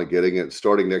are finally getting it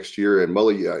starting next year. And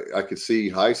Mully, I could see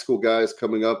high school guys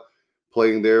coming up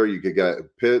playing there. You could get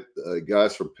Pitt,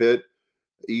 guys from Pitt,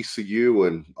 ECU,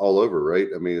 and all over, right?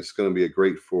 I mean, it's going to be a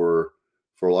great for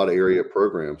a lot of area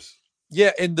programs.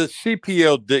 Yeah, and the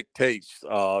CPL dictates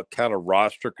kind of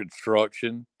roster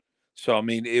construction. So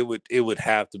it would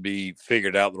have to be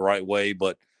figured out the right way.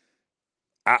 But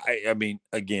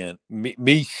again,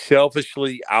 me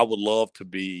selfishly, I would love to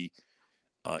be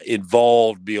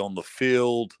involved, be on the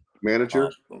field,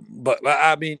 Manager, but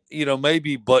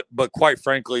maybe. But quite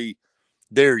frankly,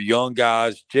 they're young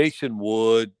guys. Jason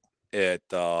Wood at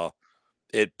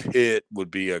Pitt would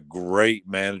be a great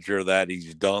manager of that.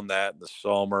 He's done that in the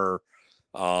summer.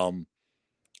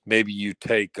 Maybe you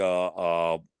take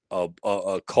a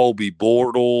Colby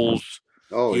Bortles.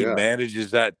 oh He yeah,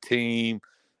 manages that team.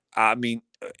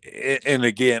 And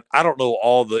again, I don't know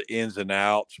all the ins and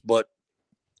outs, but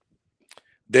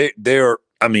they're.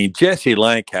 Jesse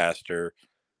Lancaster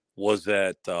was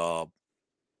at the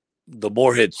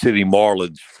Morehead City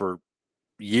Marlins for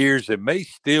years and may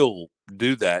still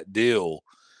do that deal.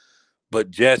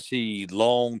 But Jesse,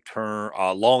 son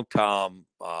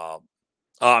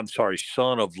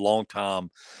of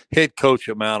longtime head coach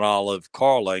at Mount Olive,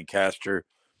 Carl Lancaster.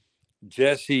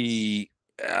 Jesse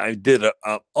did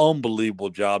an unbelievable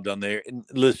job down there. And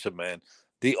listen, man,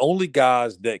 the only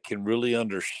guys that can really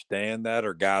understand that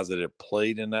are guys that have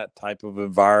played in that type of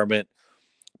environment,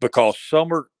 because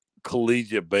summer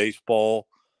collegiate baseball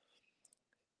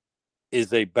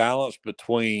is a balance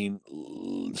between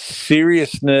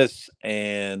seriousness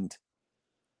and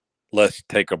let's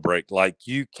take a break. Like,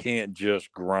 you can't just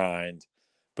grind,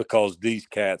 because these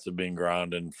cats have been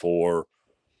grinding for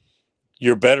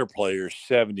your better players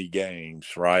 70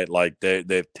 games, right? Like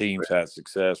their teams had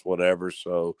success, whatever.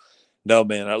 So, no,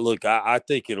 man, I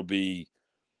think it'll be,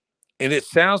 and it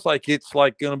sounds like it's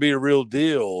like going to be a real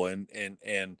deal. And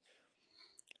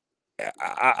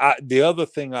the other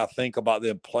thing I think about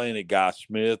them playing at Guy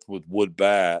Smith with wood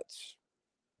bats,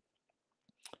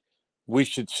 we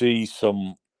should see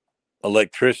some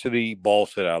electricity,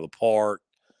 balls hit out of the park.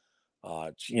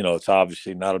 It's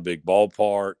obviously not a big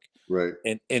ballpark. right.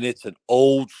 And it's an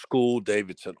old school, Dave.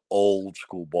 It's an old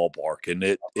school ballpark, and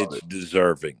it's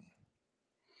deserving.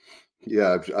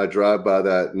 Yeah, I drive by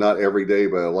that not every day,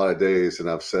 but a lot of days, and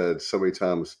I've said so many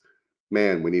times,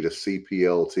 man, we need a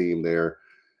CPL team there.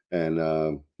 And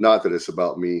not that it's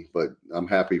about me, but I'm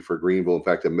happy for Greenville. In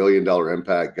fact, $1 million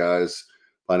impact, guys,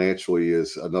 financially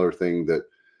is another thing that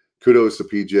kudos to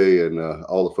PJ and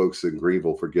all the folks in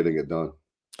Greenville for getting it done.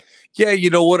 Yeah, you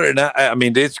know what? And I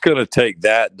mean, it's going to take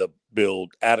that to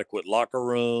build adequate locker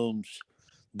rooms.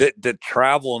 The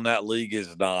travel in that league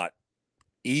is not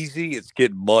easy. It's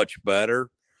getting much better.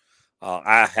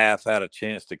 I have had a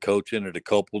chance to coach in it a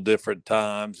couple different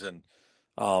times, and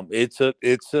it's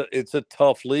a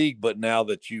tough league. But now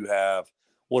that you have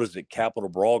what is it, Capital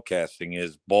Broadcasting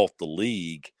is bought the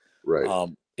league, Right.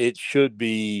 it should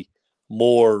be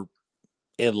more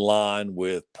in line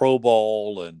with Pro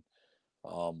Bowl, and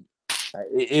um,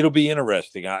 it'll be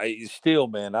interesting. I still,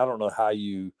 man, I don't know how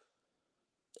you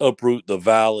uproot the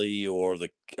Valley or the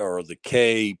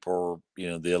Cape or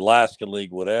the Alaskan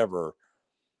League, whatever.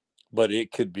 But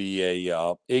it could be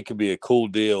a cool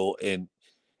deal, and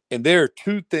there are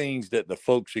two things that the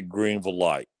folks in Greenville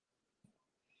like.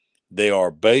 They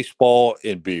are baseball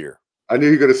and beer. I knew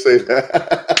you were going to say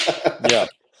that. Yeah,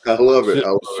 I love it. so,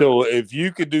 I love it. so if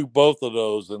you could do both of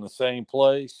those in the same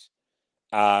place,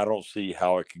 I don't see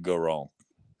how it could go wrong.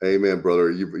 Amen,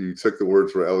 brother. You took the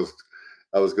words from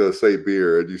I was going to say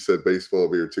beer, and you said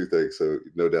baseball, beer, two things. So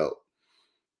no doubt.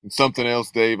 And something else,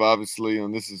 Dave, obviously,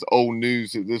 and this is old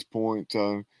news at this point,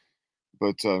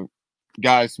 but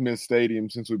Guy Smith Stadium,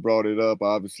 since we brought it up,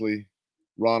 obviously,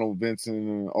 Ronald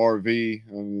Vincent RV,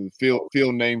 the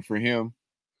field name for him.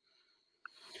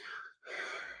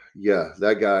 Yeah,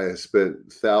 that guy has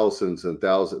spent thousands and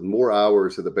thousands more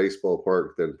hours at the baseball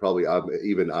park than probably I've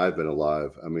been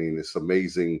alive. I mean, it's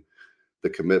amazing the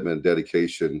commitment,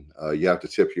 dedication. You have to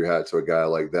tip your hat to a guy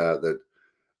like that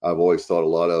I've always thought a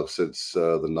lot of since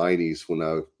the 90s when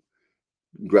I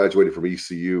graduated from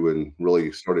ECU and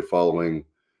really started following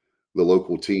the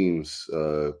local teams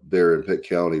there in Pitt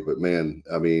County. But man,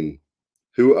 I mean,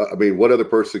 what other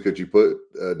person could you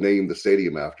name the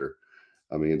stadium after?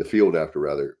 I mean, the field after,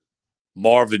 rather.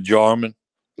 Marvin Jarman.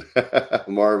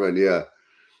 Marvin, yeah.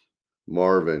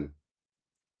 Marvin.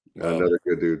 Another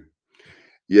good dude.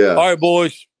 Yeah. All right,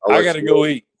 boys. I got to go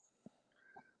eat.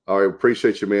 All right.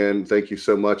 Appreciate you, man. Thank you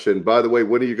so much. And by the way,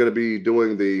 when are you going to be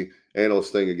doing the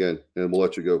analyst thing again? And we'll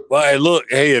let you go. Well, hey, look,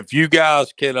 if you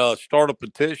guys can start a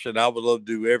petition, I would love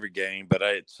to do every game, but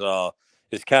it's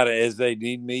kind of as they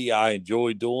need me. I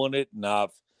enjoy doing it, and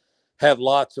I've had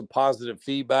lots of positive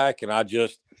feedback, and I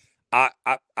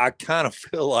kind of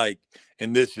feel like,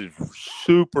 and this is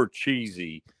super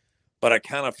cheesy, but I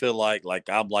kind of feel like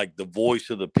I'm like the voice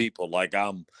of the people. Like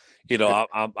I'm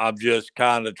just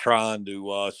kind of trying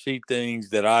to see things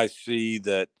that I see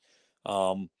that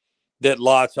that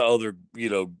lots of other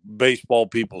baseball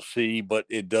people see, but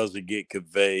it doesn't get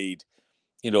conveyed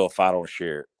if I don't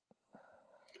share it.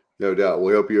 No doubt.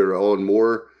 We hope you're on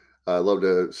more. I'd love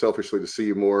to selfishly to see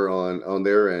you more on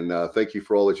there, and thank you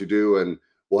for all that you do. And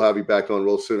we'll have you back on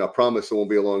real soon. I promise it won't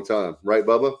be a long time, right,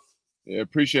 Bubba? Yeah,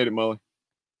 appreciate it, Mully.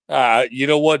 You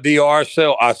know what, DR?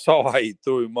 I saw how you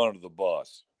threw him under the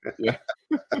bus. Yeah.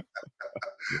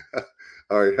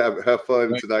 All right. Have fun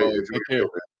Thanks, tonight. Take care.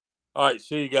 All right.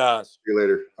 See you guys. See you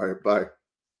later. All right. Bye.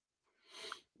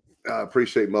 I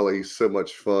appreciate Mully. He's so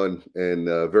much fun and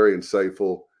very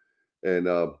insightful. And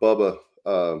Bubba,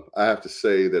 I have to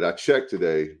say that I checked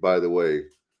today, by the way,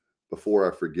 before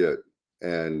I forget.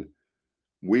 And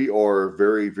we are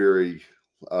very, very,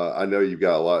 I know you've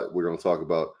got a lot we're going to talk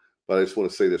about, but I just want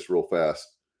to say this real fast.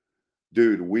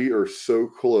 Dude, we are so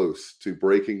close to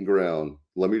breaking ground.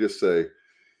 Let me just say,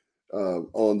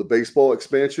 on the baseball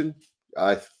expansion,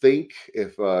 I think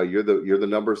if you're the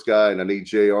numbers guy, and I need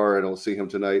JR, I don't see him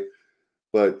tonight,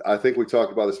 but I think we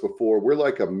talked about this before. We're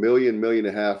like $1.5 million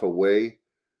away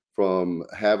from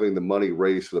having the money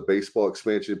raised for the baseball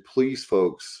expansion. Please,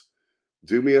 folks,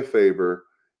 do me a favor.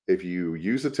 If you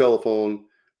use a telephone,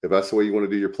 if that's the way you want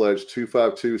to do your pledge,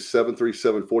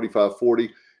 252-737-4540,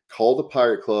 call the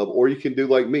Pirate Club, or you can do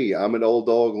like me. I'm an old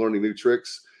dog learning new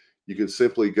tricks. You can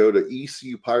simply go to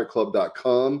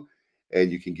ecupirateclub.com,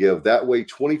 and you can give that way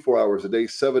 24 hours a day,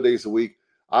 7 days a week.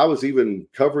 I was even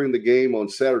covering the game on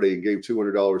Saturday and gave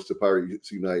 $200 to Pirates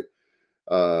Unite.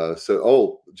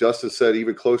 Justin said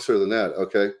even closer than that.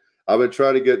 Okay. I've been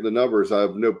trying to get the numbers. I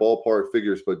have no ballpark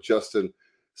figures, but Justin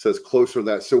says closer than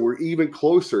that. So we're even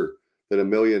closer than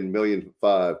 $1.5 million.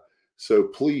 So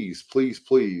please, please,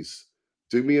 please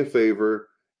do me a favor.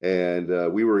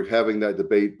 And we were having that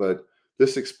debate, but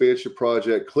this expansion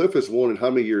project, Cliff has won in how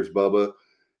many years, Bubba?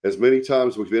 As many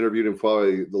times we've interviewed him,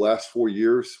 probably the last 4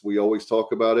 years, we always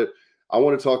talk about it. I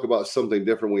want to talk about something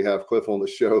different. We have Cliff on the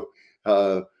show.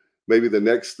 Maybe the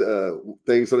next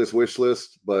things on his wish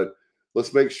list, but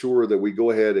let's make sure that we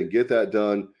go ahead and get that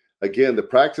done. Again, the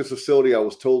practice facility, I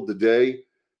was told today,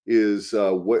 is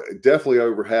definitely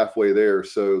over halfway there.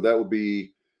 So that would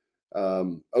be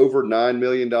over $9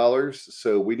 million.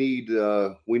 So we need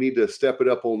to step it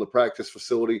up on the practice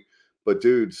facility. But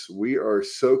dudes, we are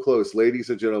so close, ladies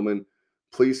and gentlemen.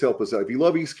 Please help us out. If you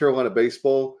love East Carolina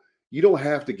baseball, you don't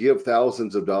have to give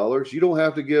thousands of dollars. You don't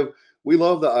have to give. We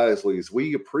love the Isleys.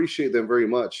 We appreciate them very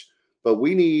much. But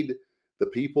we need the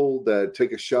people that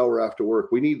take a shower after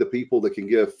work. We need the people that can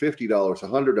give $50,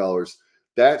 $100.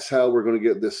 That's how we're going to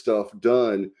get this stuff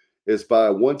done, is by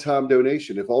a one-time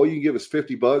donation. If all you can give is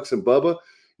 $50, and Bubba,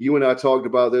 you and I talked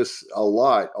about this a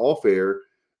lot off air,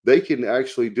 they can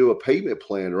actually do a payment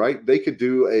plan, right? They could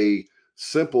do a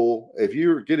simple, if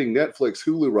you're getting Netflix,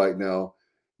 Hulu right now,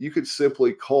 you could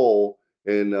simply call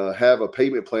and have a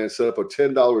payment plan set up of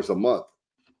 $10 a month.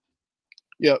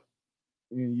 Yep.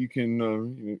 You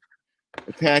can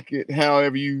attack it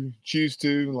however you choose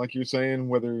to, like you're saying,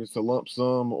 whether it's a lump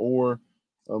sum or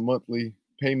a monthly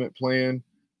payment plan.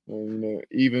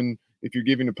 Even if you're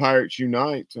giving the Pirates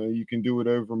Unite, you can do it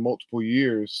over multiple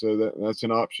years. So that's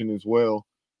an option as well,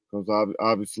 because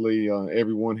obviously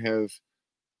everyone has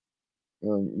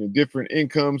different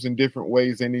incomes and different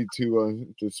ways they need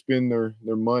to spend their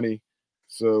money.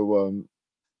 So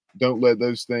don't let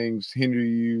those things hinder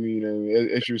you,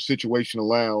 as your situation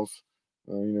allows.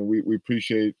 We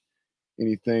appreciate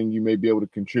anything you may be able to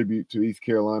contribute to East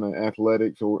Carolina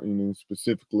athletics, or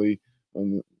specifically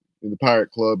in the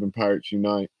Pirate Club and Pirates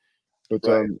Unite. But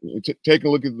Right. Take a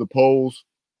look at the polls.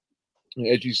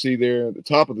 As you see there at the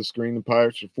top of the screen, the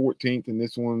Pirates are 14th in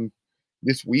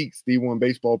this week's D1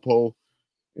 baseball poll,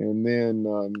 and then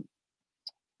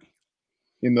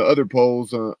in the other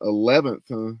polls, 11th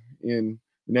in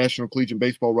the National Collegiate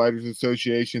Baseball Writers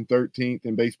Association, 13th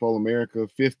in Baseball America,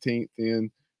 15th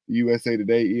in the USA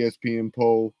Today ESPN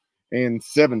poll, and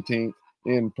 17th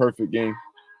in Perfect Game.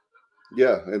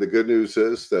 Yeah, and the good news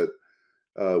is that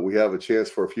we have a chance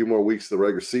for a few more weeks of the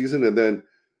regular season. And then,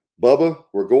 Bubba,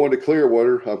 we're going to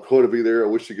Clearwater. I'm going to be there. I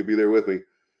wish you could be there with me.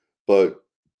 But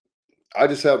I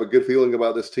just have a good feeling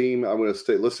about this team. I'm going to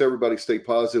stay. Let's everybody stay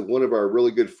positive. One of our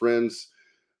really good friends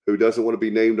who doesn't want to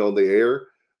be named on the air,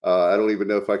 I don't even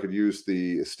know if I could use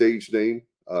the stage name,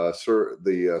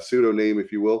 the pseudo name,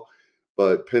 if you will,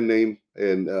 but pen name,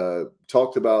 and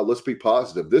talked about, let's be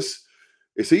positive.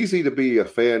 It's easy to be a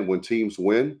fan when teams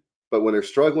win, but when they're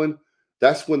struggling,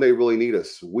 that's when they really need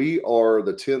us. We are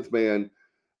the 10th man.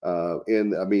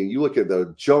 You look at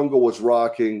the jungle was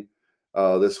rocking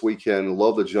this weekend.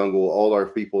 Love the jungle. All our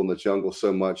people in the jungle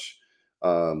so much.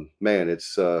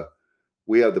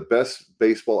 We have the best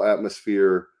baseball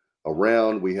atmosphere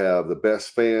around. We have the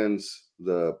best fans.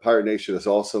 The Pirate Nation is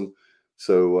awesome.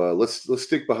 So let's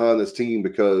stick behind this team,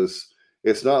 because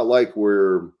it's not like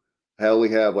I only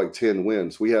have like 10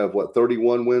 wins. We have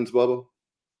 31 wins, Bubba?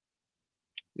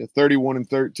 Yeah,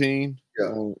 31-13. Yeah.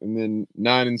 And then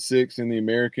 9-6 in the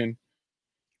American.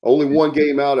 Only one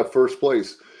game out of first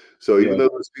place. So even Yeah. though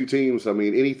those two teams,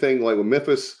 anything like when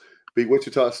Memphis beat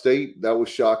Wichita State, that was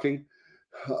shocking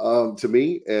to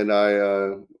me, and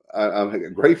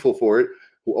I'm grateful for it.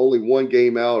 Only one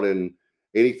game out, and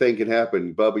anything can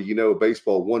happen. Bubba,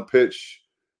 baseball, one pitch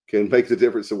can make the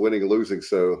difference of winning and losing.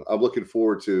 So I'm looking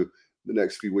forward to the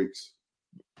next few weeks.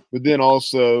 But then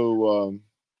also,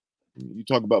 you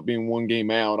talk about being one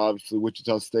game out. Obviously,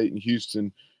 Wichita State and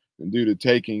Houston, due to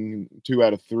taking 2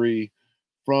 out of 3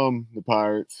 from the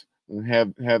Pirates, and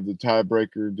have the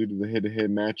tiebreaker due to the head-to-head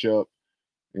matchup.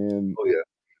 And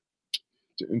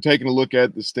and taking a look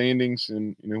at the standings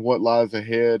and what lies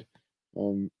ahead,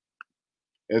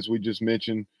 as we just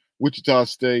mentioned, Wichita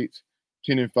State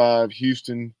 10-5,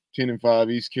 Houston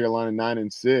 10-5, East Carolina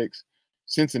 9-6,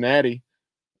 Cincinnati.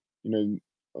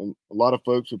 A lot of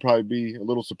folks would probably be a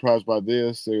little surprised by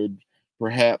this. They would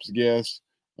perhaps guess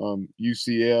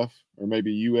UCF or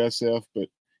maybe USF, but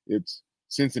it's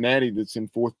Cincinnati that's in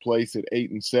 4th place at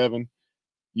 8-7.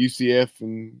 UCF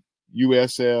and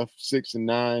USF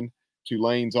 6-9.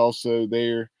 Tulane's also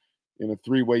there in a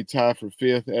 3-way tie for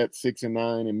 5th at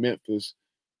 6-9, and Memphis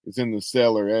is in the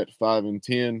cellar at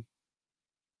 5-10.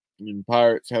 And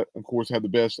Pirates, of course, have the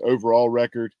best overall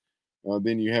record.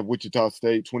 Then you have Wichita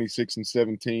State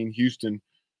 26-17, Houston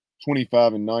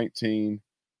 25-19.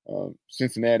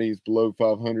 Cincinnati is below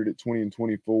 500 at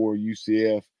 20-24.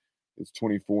 UCF is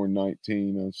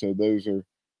 24-19. So those are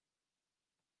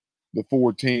the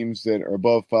 4 teams that are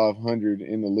above 500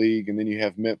 in the league, and then you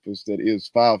have Memphis that is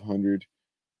 500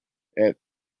 at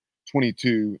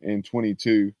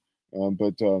 22-22.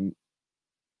 But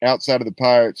outside of the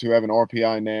Pirates, who have an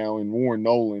RPI now, and Warren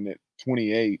Nolan at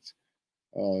 28,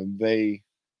 they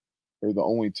are the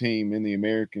only team in the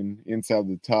American inside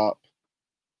the top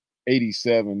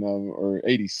 87 or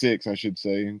 86, I should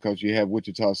say, because you have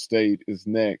Wichita State is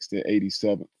next at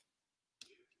 87th.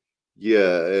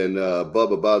 Yeah, and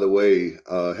Bubba, by the way,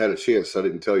 had a chance. I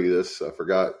didn't tell you this. I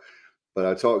forgot, but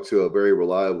I talked to a very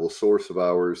reliable source of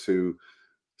ours who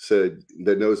said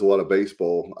that knows a lot of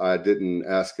baseball. I didn't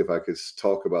ask if I could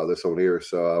talk about this on air,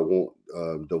 so I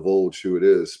won't divulge who it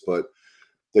is. But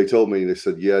they told me, they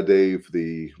said, "Yeah, Dave,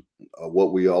 the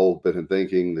what we all been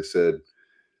thinking." They said,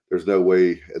 "There's no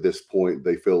way at this point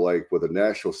they feel like with a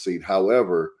national seat.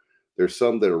 However, there's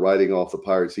some that are writing off the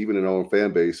Pirates, even in our own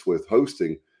fan base, with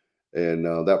hosting." And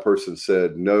that person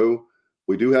said, "No,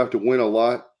 we do have to win a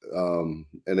lot." And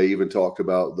they even talked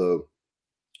about the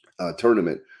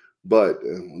tournament, but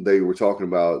they were talking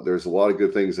about there's a lot of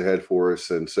good things ahead for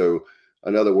us. And so,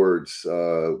 in other words,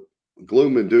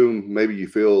 gloom and doom. Maybe you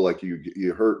feel like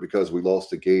you hurt because we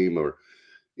lost a game, or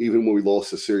even when we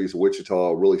lost the series of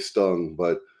Wichita, really stung.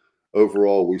 But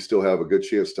overall, we still have a good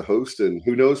chance to host, and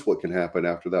who knows what can happen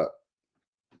after that.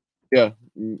 Yeah,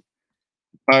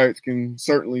 Pirates can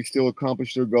certainly still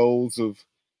accomplish their goals of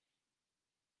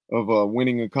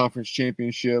winning a conference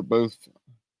championship, both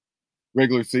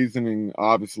regular season and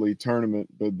obviously tournament.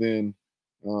 But then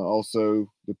also,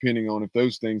 depending on if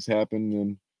those things happen,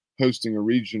 and hosting a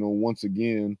regional once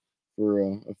again for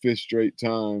a fifth straight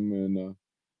time. And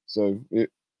so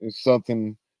it's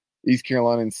something. East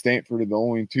Carolina and Stanford are the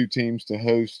only two teams to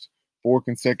host 4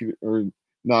 consecutive, or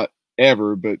not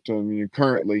ever, but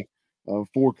currently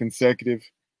 4 consecutive.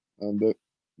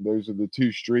 Those are the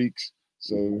 2 streaks.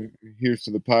 So here's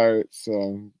to the Pirates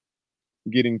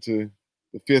getting to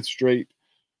the 5th straight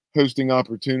hosting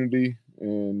opportunity.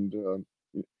 And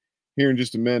here in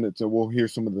just a minute, we'll hear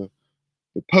some of the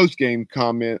post-game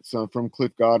comments from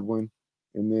Cliff Godwin,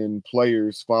 and then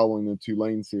players following the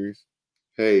Tulane series.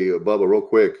 Hey, Bubba, real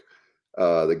quick.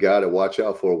 The guy to watch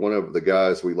out for, one of the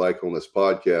guys we like on this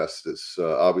podcast is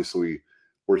obviously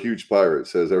we're huge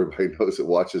Pirates, as everybody knows that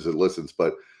watches and listens.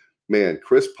 But man,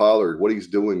 Chris Pollard, what he's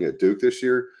doing at Duke this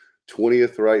year,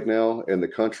 20th right now in the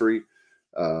country.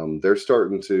 They're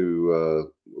starting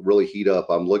to really heat up.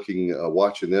 I'm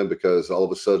watching them because all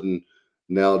of a sudden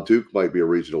now Duke might be a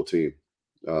regional team.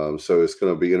 So it's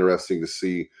going to be interesting to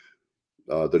see.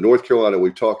 The North Carolina,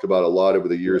 we've talked about a lot over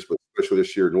the years, but especially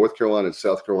this year, North Carolina and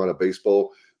South Carolina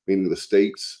baseball, meaning the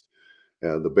states,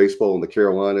 the baseball in the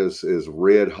Carolinas is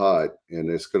red hot, and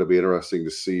it's going to be interesting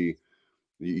to see.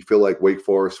 You feel like Wake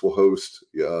Forest will host.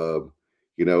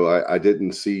 I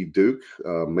didn't see Duke,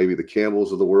 maybe the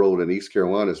Campbells of the world and East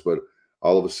Carolinas, but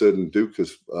all of a sudden Duke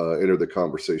has entered the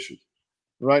conversation.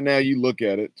 Right now, you look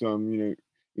at it,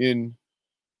 in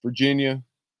Virginia,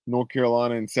 North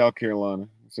Carolina, and South Carolina.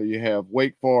 So you have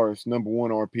Wake Forest, number 1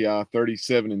 RPI,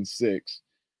 37-6.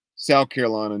 South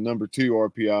Carolina, number 2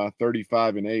 RPI,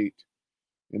 35-8.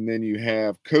 And then you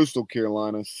have Coastal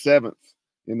Carolina, 7th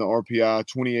in the RPI,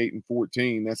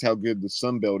 28-14. That's how good the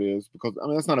Sun Belt is. Because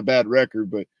that's not a bad record,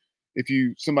 but if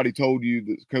somebody told you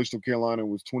that Coastal Carolina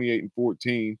was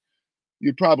 28-14,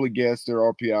 you'd probably guess their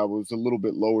RPI was a little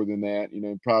bit lower than that.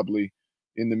 Probably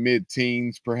in the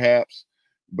mid-teens, perhaps.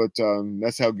 But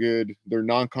that's how good their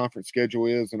non-conference schedule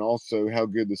is, and also how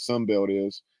good the Sun Belt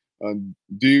is.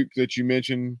 Duke, that you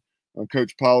mentioned,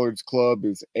 Coach Pollard's club,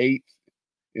 is 8th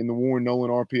in the Warren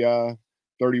Nolan RPI.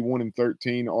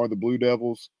 31-13 are the Blue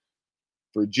Devils.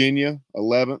 Virginia,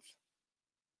 11th.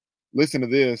 Listen to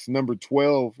this, number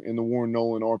 12 in the Warren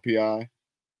Nolan RPI.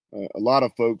 A lot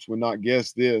of folks would not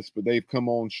guess this, but they've come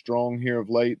on strong here of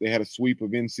late. They had a sweep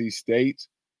of NC State,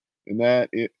 and that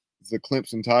it the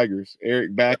Clemson Tigers.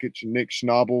 Eric Bakich, Nick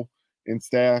Schnabel, and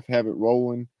staff have it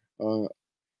rolling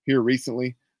here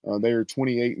recently. They are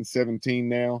 28-17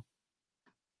 now,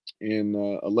 and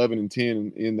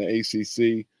 11-10 in the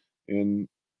ACC, and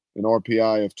an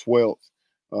RPI of 12th.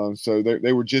 So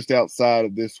they were just outside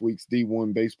of this week's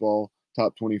D1 baseball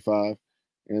top 25.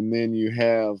 And then you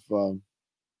have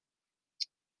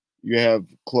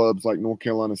clubs like North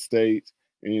Carolina State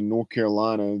and North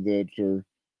Carolina that are,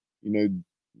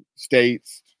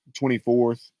 states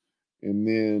 24th, and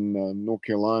then North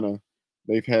Carolina,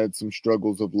 they've had some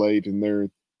struggles of late, and they're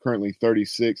currently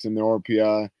 36 in their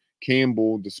RPI.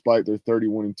 Campbell, despite their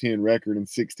 31-10 record and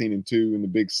 16-2 in the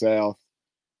Big South,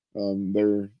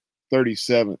 they're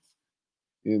 37th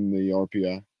in the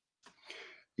RPI.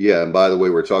 Yeah, and by the way,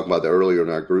 we were talking about that earlier in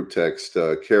our group text.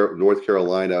 North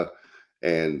Carolina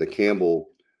and the Campbell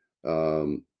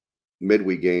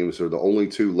midweek games are the only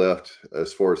 2 left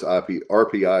as far as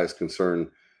RPI is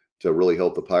concerned to really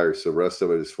help the Pirates. The rest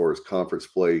of it, as far as conference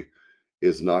play,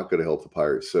 is not going to help the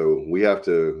Pirates. So we have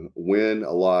to win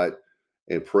a lot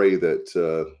and pray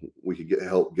that we could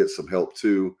get some help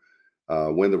too.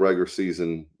 win the regular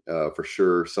season for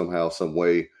sure, somehow, some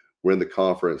way. We're in the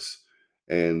conference,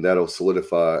 and that'll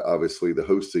solidify, obviously, the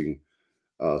hosting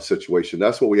situation.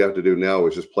 That's what we have to do now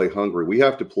is just play hungry. We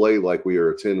have to play like we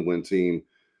are a 10-win team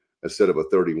instead of a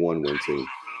 31-win team.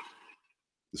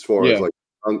 As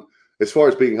far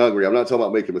as being hungry, I'm not talking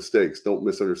about making mistakes. Don't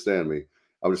misunderstand me.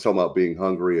 I'm just talking about being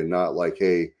hungry and not like,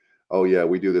 hey, oh yeah,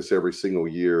 we do this every single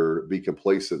year. Be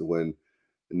complacent when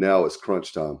now it's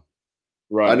crunch time.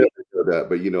 Right. I never did that,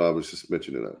 but I was just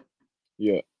mentioning that.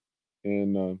 Yeah,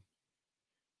 and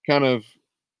kind of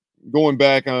going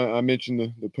back, I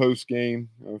mentioned the post game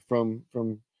from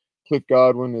Cliff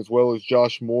Godwin as well as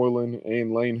Josh Moylan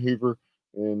and Lane Hoover.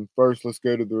 And first, let's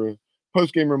go to the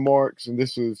post game remarks. And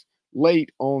this was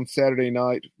late on Saturday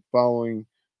night, following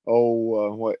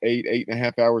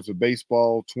 8.5 hours of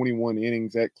baseball, 21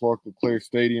 innings at Clark LeClaire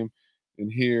Stadium.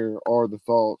 And here are the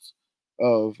thoughts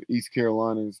of East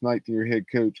Carolina's 19th-year head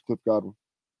coach Cliff Godwin.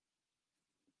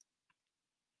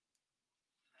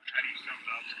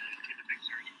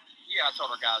 Yeah, I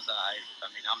told our guys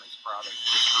I'm as proud of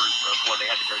this group of what they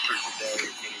had to go through today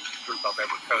as any group I've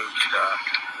ever coached.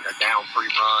 Down 3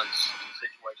 runs in the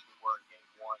situation we were in game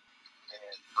 1,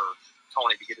 and for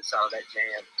Tony to get us out of that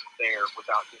jam there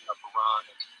without giving up a run,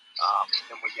 and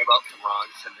then we gave up some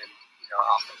runs, and then our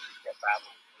offense just kept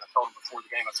battling. And I told him before the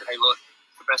game, I said, "Hey, look,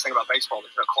 the best thing about baseball,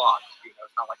 there's no clock.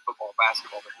 It's not like football or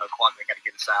basketball. There's no clock. They got to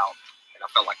get us out." And I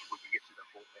felt like if we could get to the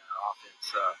bullpen, our offense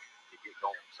get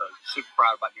going. So super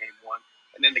proud about game 1.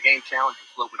 And then the game challenges.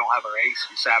 Look, we don't have our ace.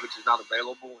 Savage is not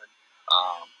available. And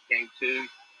game 2,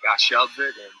 guy shoves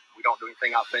it, and we don't do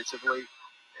anything offensively.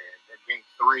 And then game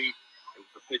 3, it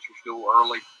was the pitcher's duel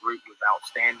early. Root was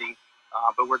outstanding.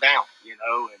 But we're down, and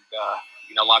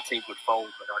a lot of teams would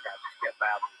fold, but our guys just kept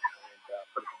battling and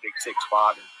put up a big 6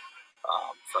 spot. And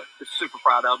so just super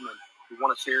proud of them. And we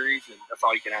won a series, and that's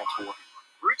all you can ask for.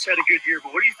 Root's had a good year,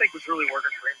 but what do you think was really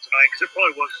working for him tonight? Because it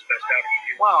probably was his best outing of the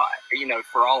year. Well,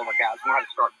 for all of our guys, we're going to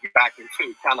have to start back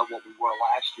into kind of what we were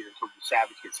last year until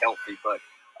Savage gets healthy. But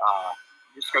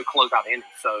just go close out innings.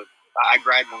 So I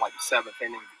grabbed him like the 7th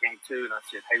inning of game 2, and I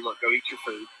said, "Hey, look, go eat your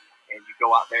food, and you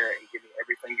go out there and give me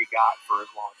everything you got for as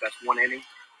long as that's 1 inning.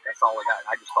 That's all I got." And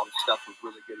I just thought his stuff was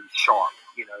really good. He was sharp.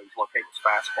 He's locating his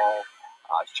fastball.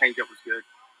 His changeup was good.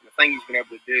 And the thing he's been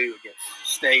able to do against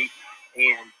State,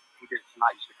 and he did it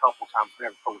tonight just a couple times,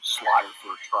 never throw a slider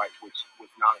for a strike, which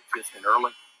was non-existent early.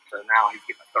 So now he's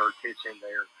getting a 3rd pitch in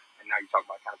there, and now you're talking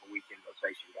about kind of a weekend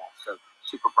rotation guy. So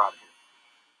super proud of him.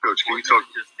 Coach, can you talk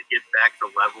just to get back to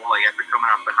level, like after coming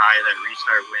off the high of that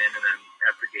restart win, and then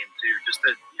after game 2, just to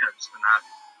not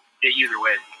get either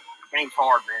way? The game's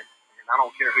hard, man. And I don't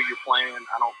care who you're playing.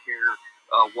 I don't care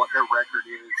what their record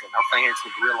is, and our fans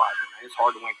need to realize it, man. It's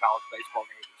hard to win college baseball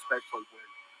games, especially when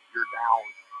you're down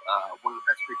one of the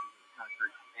best pitchers in the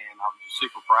country, and I'm just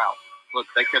super proud. Look,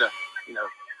 they could have,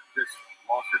 just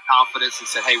lost their confidence and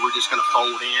said, "Hey, we're just going to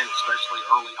fold in," especially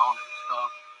early on in the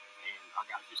stuff, and our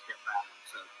guys just kept battling.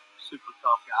 So super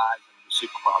tough guys, and we're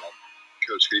super proud of them.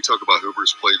 Coach, can you talk about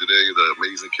Hoover's play today, the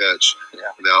amazing catch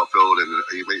in the outfield, and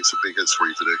he made some big hits for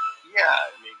you today? Yeah,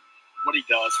 what he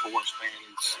does for us, man,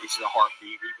 he's a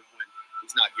heartbeat. Even when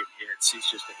he's not getting hits, he's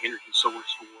just an energy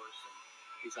source for us.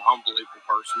 He's an unbelievable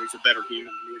person. He's a better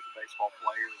human than he is a baseball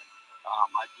player. And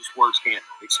words can't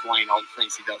explain all the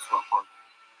things he does for our program.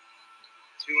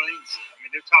 Tulane's,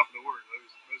 they're top of the order.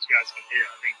 Those guys can hit.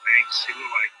 I think Banks, he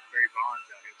looked like Barry Bonds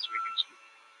out here this weekend.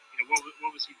 What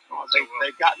was he doing?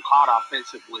 They've gotten hot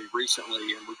offensively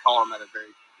recently, and we call them at a very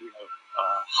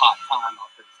hot time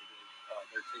offensively,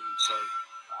 their team. So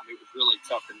it was really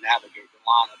tough to navigate the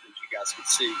lineup, as you guys could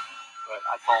see. But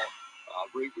I thought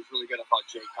Root was really good. I thought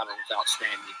Jake Hunter was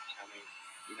outstanding.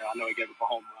 I know he gave up a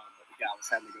home run, but the guy was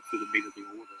having to go through the meat of the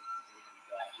order,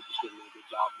 and he just did a really good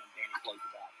job. And then Danny played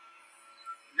it out.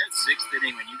 In that 6th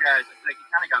inning, when you guys, you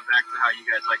kind of got back to how you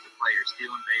guys like to play, you're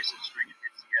stealing bases, stringing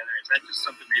hits together. Is that just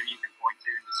something maybe you can point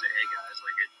to and just say, "Hey guys,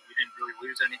 we didn't really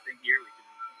lose anything here. We can."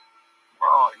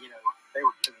 Well, they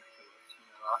were putting it to us.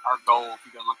 Our goal, if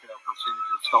you go look at our percentage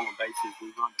of stolen bases,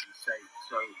 we run to be safe.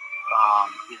 So,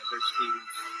 there's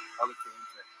teams, other teams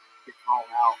that get thrown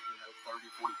out,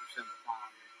 30-40% of the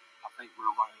time. I think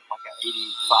we're running like an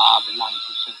 85 to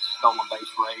 90% stolen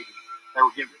base rate. And they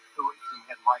were giving it to us, and we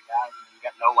had the right guys. And you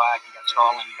got Nowak, you got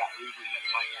Starling, you got Hoover, you got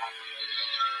the right guys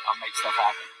to make stuff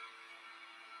happen.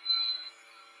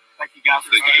 Thank you guys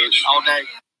for staying all day.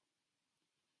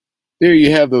 There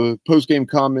you have the post-game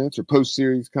comments or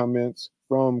post-series comments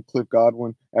from Cliff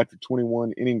Godwin after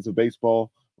 21 innings of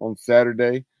baseball on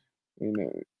Saturday.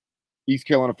 And East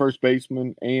Carolina first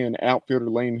baseman and outfielder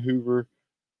Lane Hoover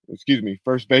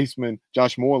first baseman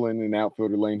Josh Moreland and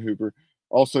outfielder Lane Hoover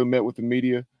also met with the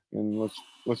media. And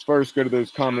let's first go to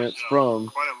those comments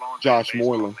from Josh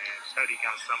Moreland. How do you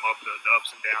kind of sum up the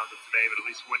ups and downs of today, but at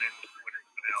least winning the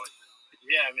finale?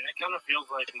 Yeah, I mean, it kind of feels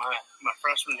like my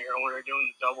freshman year when we were doing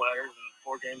the doubleheaders and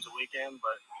 4 games a weekend.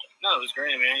 But no, it was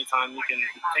great. I mean, anytime you can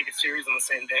take a series on the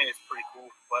same day, it's pretty cool.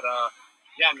 But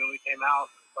yeah, I mean, we came out,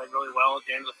 played really well at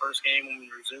the end of the first game when we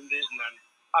resumed it, and then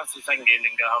obviously the second game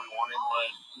didn't go how we wanted, but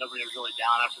nobody was really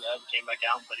down after that. We came back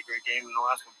out and played a great game in the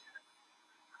last one.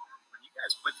 When you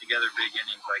guys put together big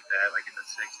innings like that, like in the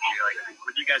 6th year, like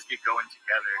when you guys get going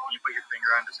together, can you put your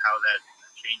finger on just how that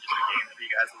changes the game for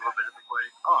you guys a little bit at the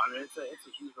plate? Oh, I mean, it's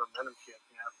a huge momentum shift.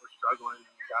 You know, if we're struggling and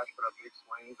you guys put up big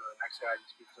swings, or the next guy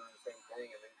just keeps doing the same thing,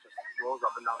 and it just rolls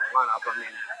up and down the lineup. I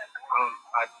mean,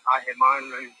 I hit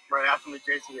mine and right after me,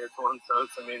 JC hit one, so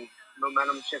it's, I mean,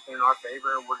 momentum shifting in our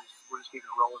favor, and we're just keeping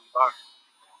it rolling in the box.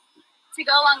 To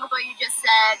go along with what you just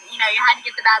said, you know, you had to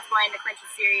get the bats going to clinch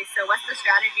the series. So what's the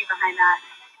strategy behind that?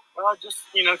 Well, just,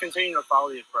 you know, continue to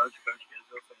follow the approach Coach gives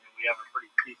us. I mean, we have a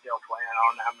pretty detailed plan. I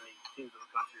don't know how many teams in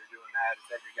the country are doing that. It's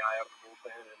every guy out of the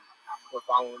bullpen, and we're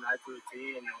following that to a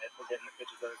T. And if we're getting the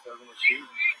pitches that it goes on the sheet,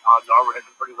 odds are we're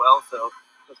hitting pretty well. So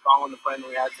just following the plan that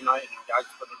we had tonight, and guys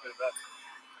just putting a good bet.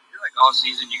 I feel like all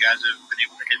season you guys have been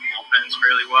able to hit bullpens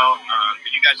fairly well.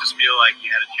 Did you guys just feel like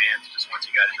you had a chance just once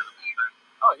you got into the bullpen?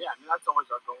 Oh, yeah. I mean, that's always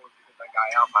our goal, is to get that guy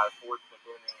out by the 4th, 5th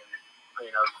inning. And,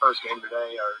 you know, the first game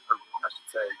today, or I should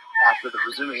say after the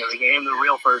resuming of the game, the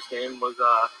real first game was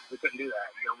we couldn't do that.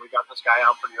 You know, we got this guy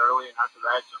out pretty early, and after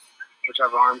that, just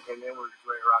whichever arm came in, we're just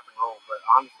ready to rock and roll. But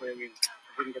honestly, I mean,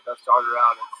 if we can get that starter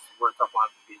out, we're a tough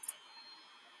line to beat.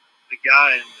 The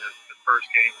guy in the first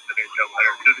game of today's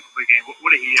doubleheader, through the complete game, what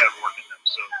did he have working him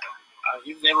so far?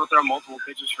 He was able to throw multiple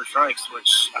pitches for strikes, which,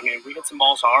 I mean, we hit some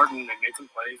balls hard and they made some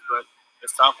plays, but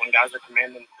it's tough when guys are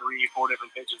commanding 3-4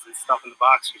 different pitches. It's tough in the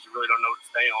box because you really don't know what to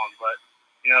stay on. But,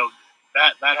 you know,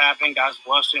 that happened. Guys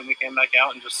flushed it, and we came back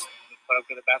out and just put up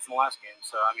good at bats in the last game.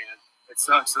 So, I mean, it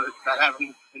sucks that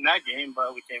happened in that game,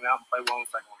 but we came out and played well in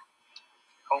the second one.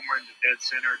 Homer in the dead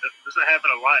center. Doesn't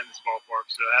happen a lot in this ballpark.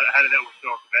 So how did that one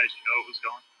feel off the bat? Did you know it was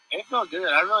going? It felt good.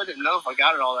 I really didn't know if I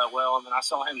got it all that well. And then I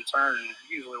saw him turn. And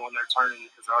usually when they're turning,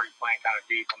 because they're already playing kind of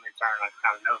deep, when they turn, I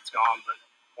kind of know it's gone. But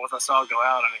once I saw it go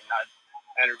out, I mean,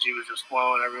 energy was just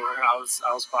flowing everywhere. I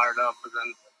was fired up. But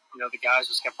then, you know, the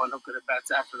guys just kept putting up good at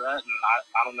bats after that. And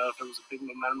I don't know if it was a big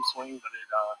momentum swing, but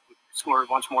we scored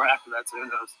a bunch more after that. So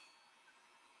who knows?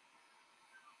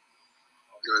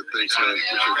 Good. Thanks, man.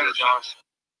 Appreciate it, Josh.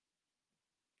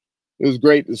 It was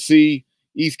great to see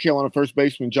East Carolina first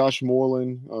baseman Josh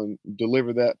Moreland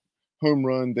deliver that home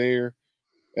run there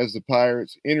as the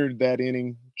Pirates entered that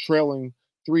inning trailing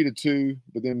 3-2,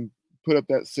 but then put up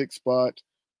that 6th spot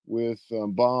with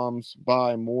bombs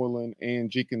by Moreland and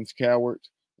Jenkins Cowart.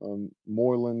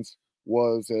 Moreland's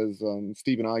was, as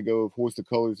Stephen Igo of Hoist the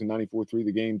Colors in 94-3,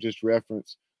 the game just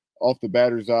referenced, off the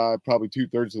batter's eye, probably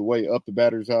 2/3 of the way up the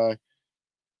batter's eye,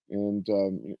 and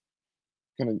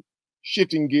kind of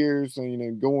shifting gears,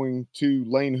 going to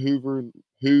Lane Hoover.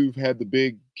 Hoove had the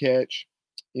big catch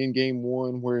in game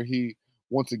 1 where he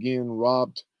once again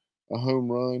robbed a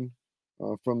home run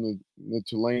from the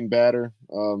Tulane batter.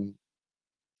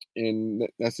 And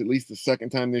that's at least the second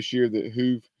time this year that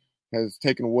Hoove has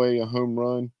taken away a home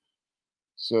run.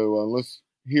 So let's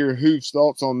hear Hoove's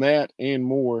thoughts on that and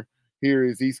more. Here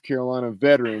is East Carolina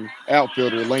veteran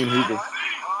outfielder Lane Hoover.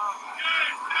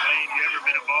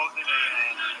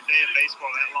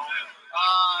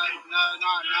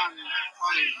 Not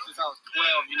probably since I was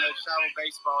 12, just out of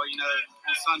baseball,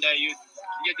 on Sunday you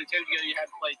get the 10 together, you had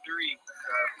to play 3.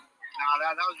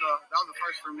 That was the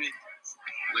first for me.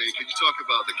 Lane, can you talk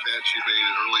about the catch you made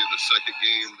early in the second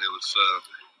game? It was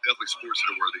definitely sports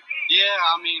center worthy. Yeah,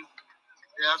 I mean,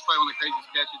 that's probably one of the craziest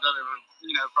catches I've ever,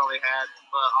 probably had.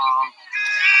 But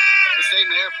it stayed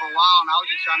there for a while, and I was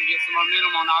just trying to get some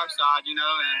momentum on our side, and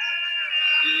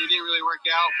it didn't really work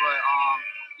out, but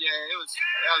yeah, that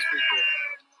was pretty cool.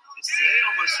 Is today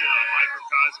almost a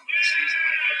microcosm of the season,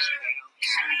 like ups and downs,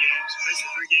 3 games,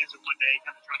 basically 3 games in one day,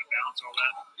 kind of trying to balance all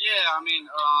that? Yeah, I mean,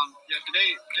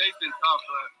 today's been tough,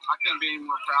 but I couldn't be any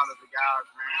more proud of the guys,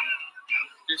 man.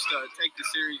 Just to take the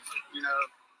series,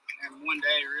 in one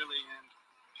day, really, and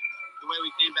the way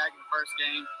we came back in the first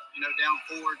game, down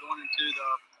 4 going into the,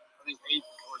 I think, 8th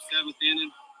or 7th inning.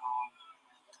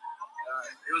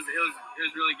 It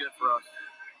was really good for us.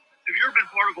 Have you ever been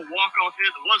part of a walk-off hit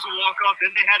that was a walk-off, then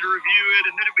they had to review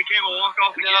it, and then it became a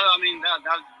walk-off again? No, I mean, that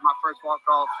was my first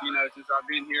walk-off, since I've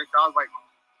been here. So I was like,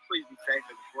 please be safe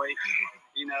at the plate.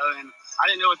 And I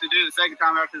didn't know what to do the second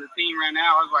time after the team ran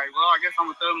out. I was like, well, I guess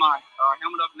I'm going to throw my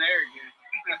helmet up in the air again.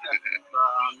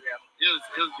 But, yeah, it was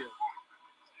good.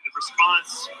 The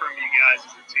response from you guys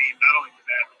as a team, not only to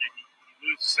that, but then you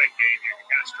lose the second game, you're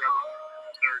kind of struggling with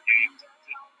the third game to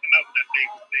come up with that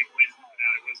big win in the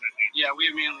finale. What does that mean? Yeah, we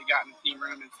immediately got in the team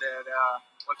room and said,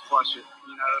 let's flush it.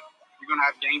 You're going to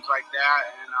have games like that,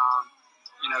 and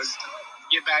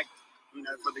get back,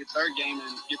 for the third game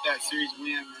and get that series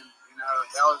win. And,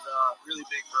 that was really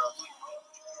big for us.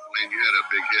 Lane, you had a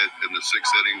big hit in the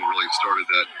sixth inning, really started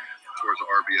that towards the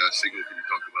RBI signal. Can you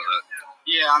talk about that?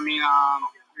 Yeah,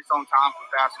 it's on time for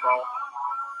fastball.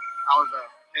 I was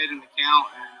ahead in the count,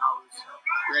 and I was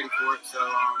ready for it, so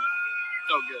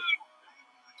good.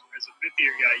 As a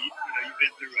fifth-year guy, you've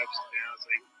been through ups and downs.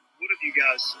 Like, what have you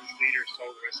guys as leaders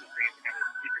told the rest of the team to kind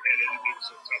of keep your head in and beat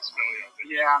this tough spell y'all been?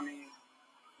 Yeah,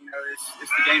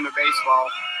 it's the game of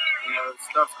baseball.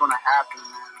 Stuff's going to happen.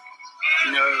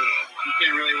 And, you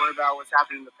can't really worry about what's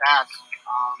happened in the past.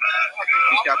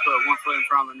 You just got to put one foot in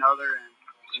front of another and,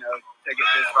 take it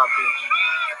pitch by pitch.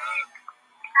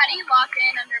 How do you lock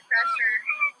in under pressure?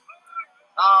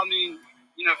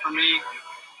 For me,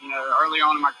 early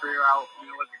on in my career, I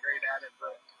wasn't great at it,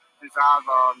 but since I've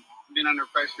been under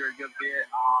pressure a good bit,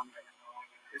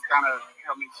 it's kind of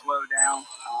helped me slow down.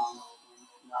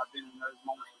 I've been in those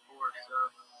moments before, so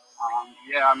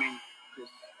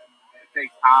just it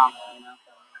takes time.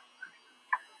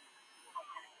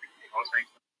 Oh,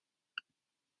 thanks.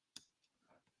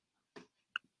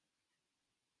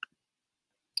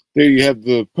 There you have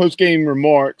the post-game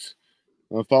remarks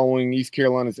following East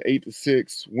Carolina's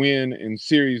 8-6 win and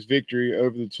series victory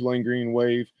over the Tulane Green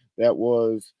Wave. That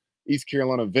was East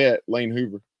Carolina vet Lane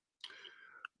Hoover.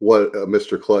 What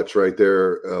Mr. Clutch right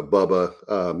there, Bubba.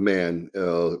 Man,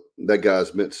 that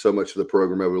guy's meant so much to the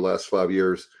program over the last 5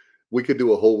 years. We could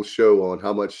do a whole show on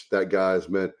how much that guy has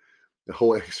meant. The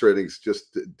whole extra innings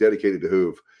just dedicated to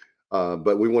Hoove.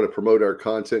 But we want to promote our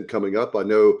content coming up. I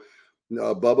know,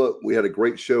 Bubba, we had a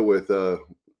great show with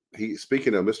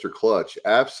speaking of Mr. Clutch,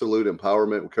 absolute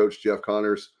empowerment with Coach Jeff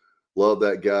Connors. Love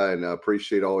that guy, and I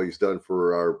appreciate all he's done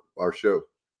for our show.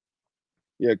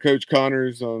 Yeah, Coach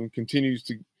Connors continues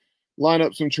to line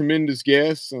up some tremendous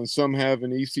guests, and some have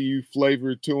an ECU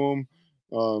flavor to them.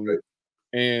 Right.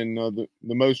 And the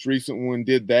most recent one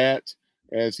did that,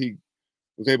 as he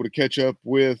was able to catch up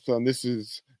with. This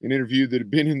is an interview that had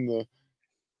been in the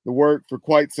work for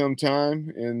quite some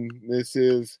time, and this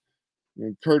is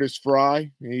Curtis Fry.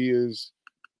 He is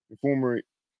a former,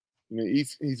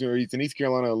 he's an East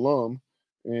Carolina alum,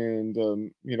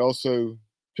 and he'd also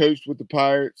coached with the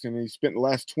Pirates, and he spent the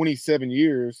last 27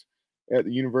 years at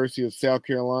the University of South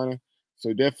Carolina.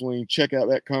 So definitely check out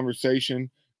that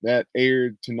conversation. That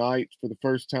aired tonight for the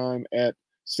first time at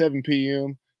 7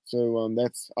 p.m. So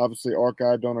that's obviously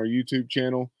archived on our YouTube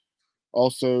channel.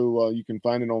 Also, you can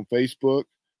find it on Facebook,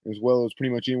 as well as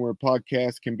pretty much anywhere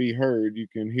podcasts can be heard. You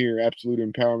can hear Absolute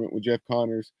Empowerment with Jeff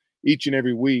Connors each and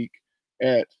every week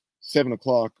at 7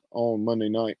 o'clock on Monday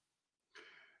night.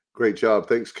 Great job.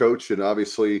 Thanks, Coach. And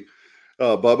obviously,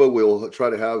 Bubba, we'll try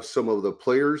to have some of the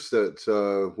players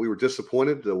that we were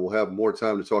disappointed. We'll have more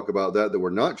time to talk about that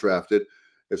were not drafted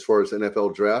as far as the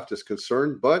NFL draft is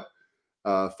concerned. But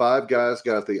 5 guys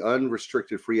got the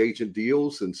unrestricted free agent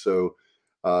deals. And so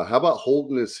how about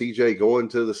Holton and CJ going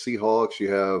to the Seahawks?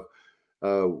 You have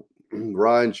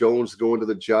Ryan Jones going to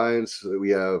the Giants. We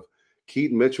have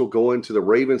Keaton Mitchell going to the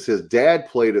Ravens. His dad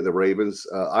played at the Ravens.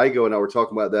 Igo and I were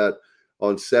talking about that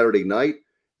on Saturday night.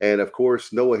 And, of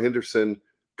course, Noah Henderson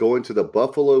going to the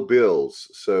Buffalo Bills.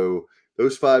 So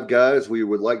those 5 guys, we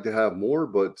would like to have more.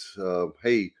 But,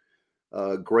 hey,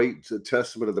 great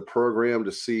testament of the program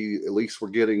to see at least we're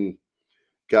getting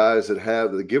guys that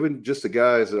have giving just the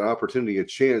guys an opportunity, a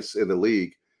chance in the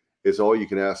league is all you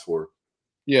can ask for.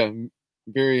 Yeah,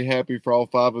 very happy for all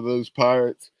 5 of those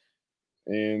Pirates.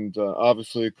 And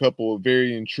obviously a couple of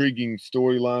very intriguing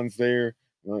storylines there.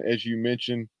 As you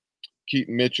mentioned,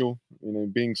 Keaton Mitchell,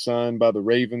 being signed by the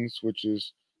Ravens, which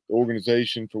is the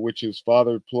organization for which his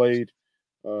father played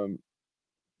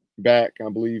back, I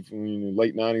believe, in the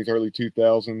late 90s, early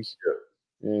 2000s.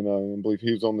 Yeah. And I believe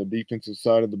he was on the defensive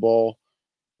side of the ball.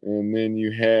 And then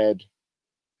you had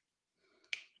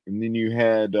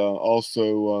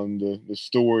also the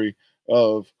story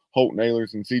of Holton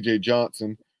Ahlers and C.J.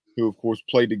 Johnson, who, of course,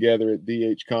 played together at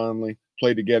D.H. Conley,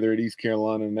 played together at East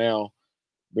Carolina. Now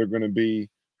they're going to be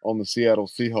on the Seattle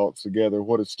Seahawks together.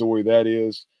 What a story that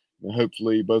is. And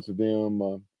hopefully both of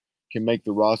them can make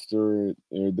the roster,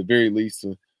 or at the very least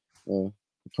the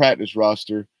practice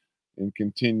roster, and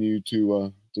continue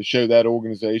to show that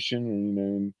organization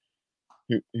and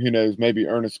who knows, maybe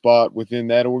earn a spot within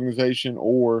that organization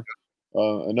or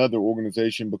another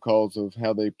organization because of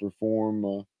how they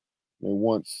perform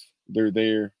once they're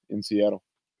there in Seattle.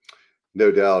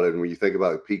 No doubt. And when you think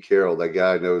about Pete Carroll, that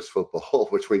guy knows football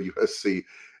between USC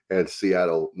and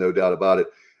Seattle, no doubt about it.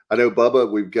 I know, Bubba,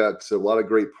 we've got a lot of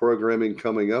great programming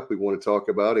coming up we want to talk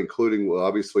about, including, well,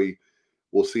 obviously,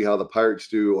 we'll see how the Pirates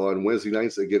do on Wednesday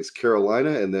nights against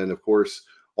Carolina. And then, of course,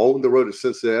 on the road to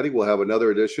Cincinnati, we'll have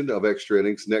another edition of Extra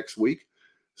Innings next week.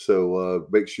 So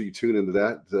make sure you tune into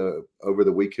that over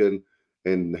the weekend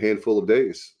in a handful of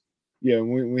days. Yeah,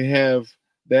 we have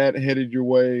that headed your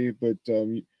way. But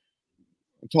going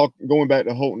back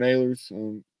to Holton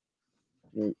Ahlers,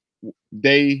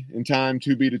 day and time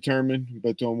to be determined.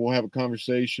 But we'll have a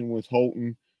conversation with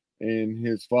Holton and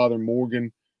his father,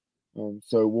 Morgan.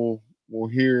 So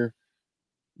we'll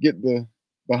get the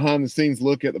behind the scenes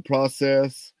look at the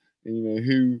process and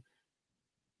who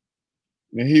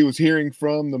he was hearing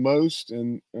from the most.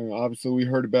 And obviously we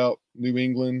heard about New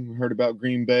England, we heard about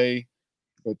Green Bay,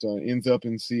 but ends up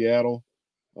in Seattle.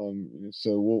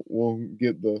 So we'll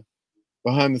get the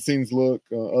behind the scenes look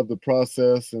of the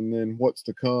process and then what's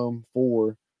to come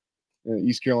for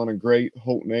East Carolina great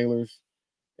Holton Ahlers.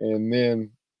 And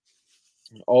then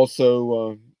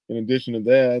also, in addition to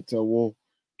that, we'll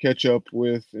catch up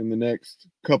with in the next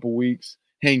couple weeks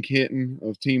Hank Hinton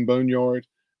of Team Boneyard.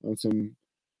 Some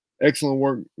excellent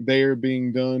work there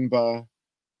being done by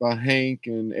Hank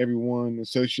and everyone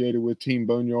associated with Team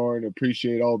Boneyard.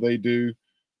 Appreciate all they do,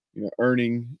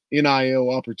 earning NIL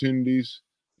opportunities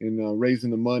and raising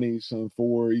the monies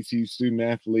for ECU student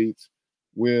athletes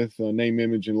with name,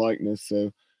 image, and likeness.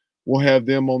 So we'll have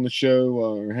them on the show,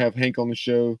 or have Hank on the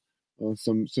show.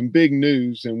 Some big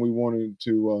news, and we wanted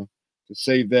to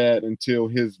save that until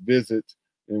his visit,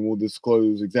 and we'll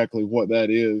disclose exactly what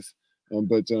that is.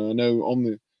 But I know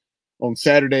on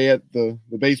Saturday at the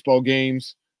baseball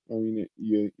games, I mean,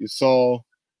 you saw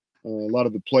a lot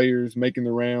of the players making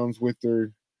the rounds with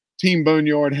their Team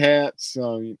Boneyard hats.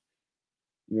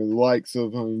 The likes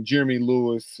of Jeremy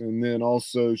Lewis, and then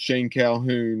also Shane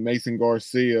Calhoun, Mason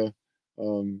Garcia,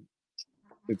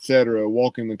 etc.,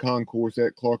 walking the concourse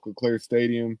at Clark LeClaire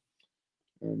Stadium.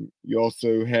 You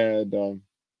also had a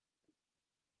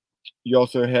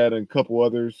couple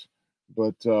others,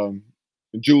 but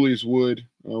Julius Wood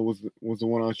was the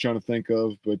one I was trying to think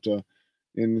of. But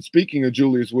and speaking of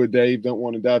Julius Wood, Dave, don't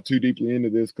want to dive too deeply into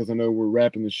this because I know we're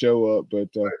wrapping the show up. But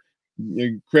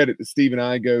credit to Stephen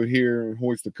Igo here and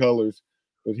Hoist the Colors,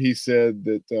 but he said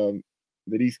that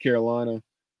that East Carolina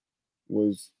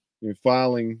was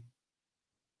filing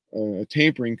a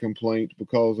tampering complaint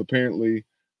because apparently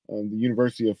the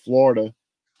University of Florida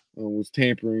was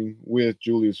tampering with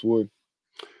Julius Wood.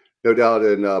 No doubt.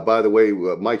 And by the way,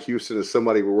 Mike Houston is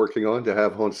somebody we're working on to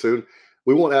have on soon.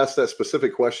 We won't ask that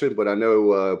specific question, but I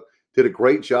know did a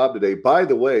great job today. By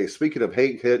the way, speaking of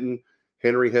Hank Hinton,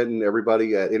 Henry Hinton,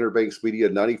 everybody at Interbanks Media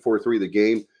 94.3 The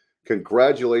Game,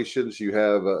 congratulations. You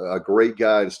have a great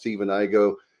guy in Stephen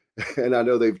Igo. And I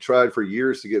know they've tried for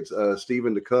years to get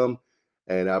Stephen to come.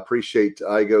 And I appreciate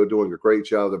Igo doing a great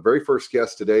job. The very first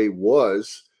guest today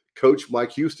was Coach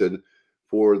Mike Houston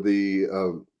for the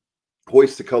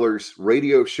Hoist the Colors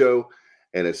radio show.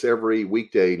 And it's every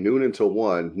weekday, noon until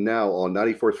 1, now on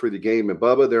 94.3 The Game. And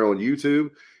Bubba, they're on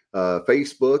YouTube,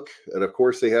 Facebook, and of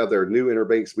course, they have their new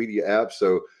Interbanks Media app.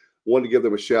 So wanted to give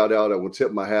them a shout out. I will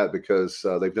tip my hat because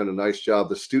they've done a nice job.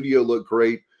 The studio looked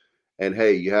great. And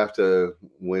hey, you have to,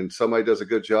 when somebody does a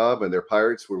good job and they're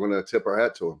Pirates, we're going to tip our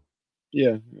hat to them.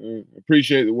 Yeah,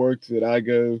 appreciate the work that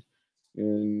Igo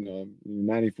and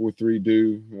 94.3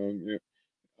 do.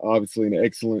 Obviously, an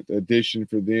excellent addition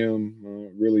for them.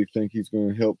 Really think he's going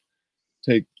to help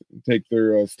take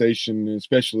their station,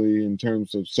 especially in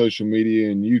terms of social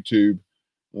media and YouTube,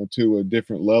 to a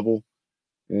different level.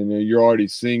 And you're already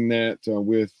seeing that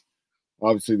with,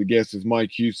 obviously, the guest is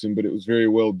Mike Houston, but it was very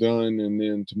well done. And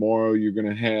then tomorrow you're going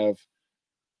to have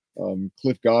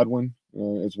Cliff Godwin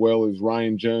as well as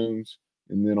Ryan Jones.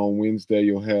 And then on Wednesday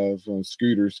you'll have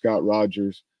Scott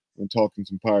Rogers, talking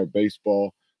some Pirate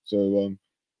baseball. So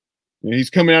he's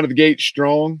coming out of the gate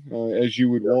strong, as you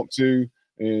would want to.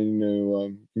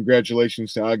 And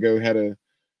congratulations to Igo. Had a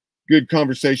good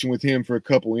conversation with him for a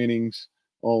couple innings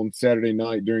on Saturday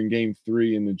night during Game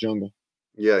 3 in the Jungle.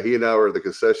 Yeah, he and I were at the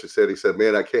concession stand. He said,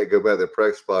 "Man, I can't go back to the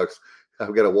press box.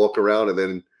 I've got to walk around." And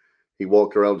then he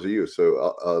walked around to you.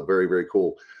 So very, very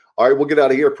cool. All right, we'll get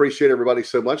out of here. Appreciate everybody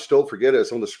so much. Don't forget,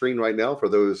 it's on the screen right now for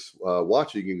those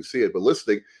watching. You can see it, but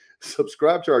listening,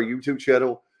 subscribe to our YouTube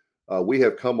channel. We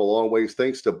have come a long ways.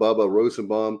 Thanks to Bubba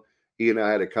Rosenbaum, He and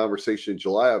I had a conversation in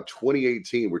July of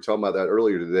 2018. We were talking about that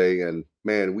earlier today. And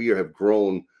man, we have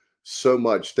grown so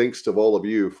much thanks to all of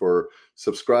you for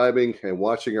subscribing and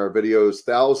watching our videos,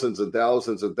 thousands and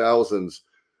thousands and thousands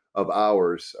of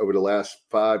hours over the last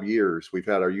 5 years. We've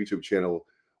had our YouTube channel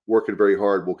working very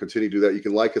hard. We'll continue to do that. You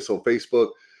can like us on Facebook.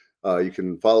 You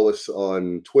can follow us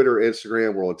on Twitter,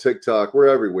 Instagram. We're on TikTok. We're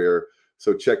everywhere.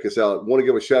 So check us out. Want to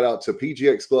give a shout out to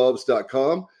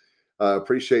pgxgloves.com.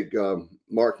 Appreciate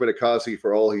Mark Minikazi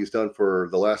for all he's done for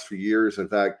the last few years. In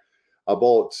fact, I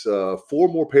bought 4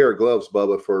 more pair of gloves,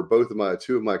 Bubba, for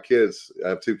two of my kids. I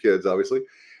have 2 kids, obviously.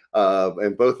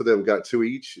 And both of them got 2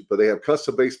 each. But they have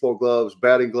custom baseball gloves,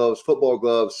 batting gloves, football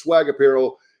gloves, swag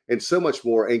apparel, and so much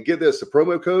more. And get this, the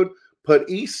promo code, put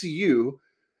ECU,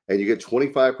 and you get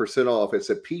 25% off.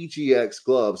 It's at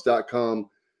pgxgloves.com.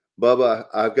 Bubba,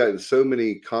 I've gotten so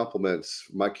many compliments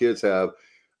my kids have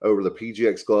over the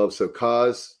PGX gloves. So,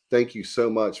 Kaz, thank you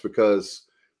so much, because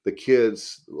the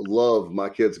kids love my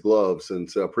kids' gloves. And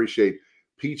so I appreciate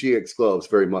PGX gloves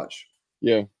very much.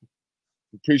 Yeah.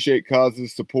 Appreciate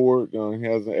Kaz's support. He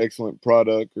has an excellent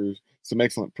product, or some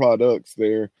excellent products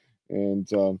there. And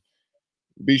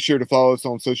be sure to follow us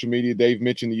on social media. Dave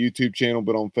mentioned the YouTube channel,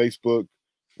 but on Facebook,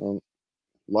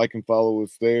 like and follow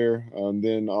us there. And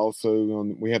then also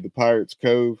we have the Pirates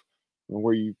Cove,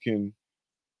 where you can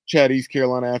chat East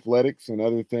Carolina athletics and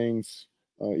other things,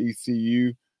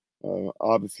 ECU.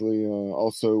 Obviously,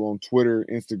 also on Twitter,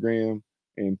 Instagram,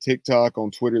 and TikTok.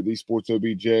 On Twitter, The Sports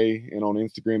OBJ, and on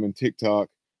Instagram and TikTok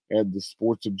at The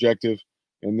Sports Objective.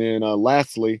 And then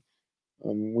lastly,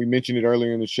 we mentioned it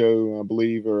earlier in the show, I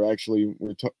believe, or actually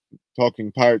we're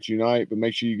talking Pirates Unite, but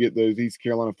make sure you get those East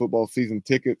Carolina football season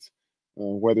tickets,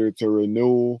 whether it's a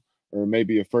renewal or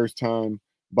maybe a first-time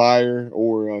buyer,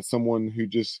 or someone who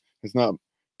just has not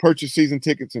purchased season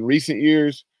tickets in recent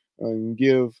years.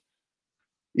 Give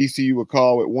ECU a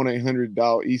call at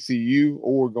 1-800-ECU,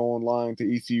 or go online to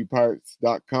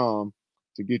ECUPirates.com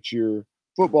to get your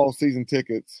football season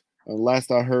tickets.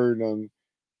 Last I heard,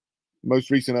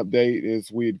 most recent update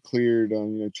is we had cleared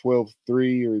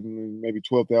 12,300 or maybe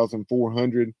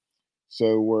 12,400.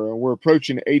 So we're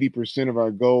approaching 80% of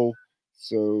our goal.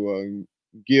 So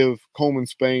give Coleman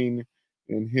Spain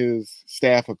and his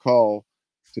staff a call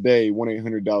today,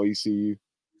 1-800-ECU.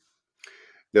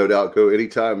 No doubt. Go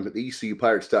anytime at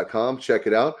ECUPirates.com. Check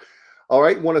it out. All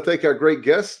right. Want to thank our great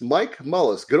guest, Mike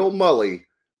Mullis. Good old Mully.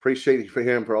 Appreciate it for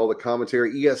him for all the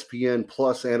commentary. ESPN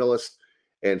Plus analyst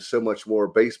and so much more.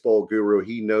 Baseball guru.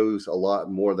 He knows a lot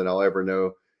more than I'll ever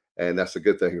know. And that's a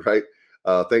good thing, right?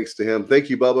 Thanks to him. Thank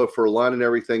you, Bubba, for lining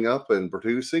everything up and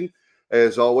producing.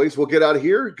 As always, we'll get out of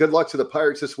here. Good luck to the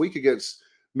Pirates this week against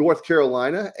North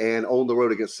Carolina and on the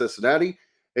road against Cincinnati.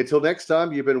 Until next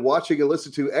time, you've been watching and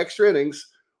listening to Extra Innings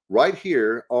right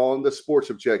here on the Sports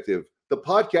Objective, the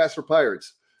podcast for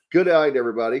Pirates. Good night,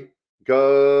 everybody.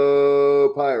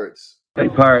 Go Pirates. Hey,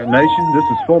 Pirate Nation. This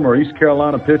is former East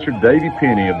Carolina pitcher Davey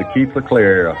Penny of the Keith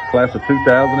LeClaire era, class of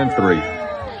 2003.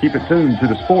 Keep it tuned to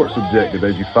the Sports Objective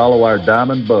as you follow our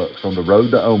Diamond Bucks on the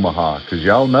road to Omaha, because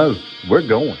y'all know we're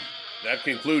going. That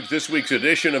concludes this week's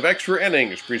edition of Extra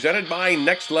Innings, presented by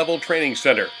Next Level Training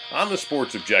Center on the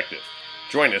Sports Objective.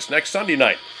 Join us next Sunday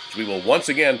night as we will once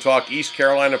again talk East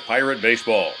Carolina Pirate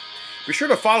baseball. Be sure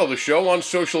to follow the show on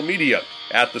social media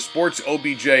at The Sports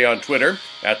OBJ on Twitter,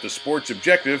 at The Sports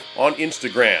Objective on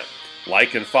Instagram.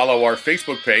 Like and follow our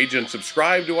Facebook page and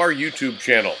subscribe to our YouTube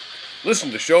channel. Listen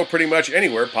to the show pretty much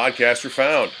anywhere podcasts are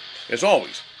found. As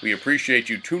always, we appreciate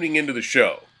you tuning into the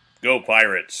show. Go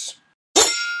Pirates!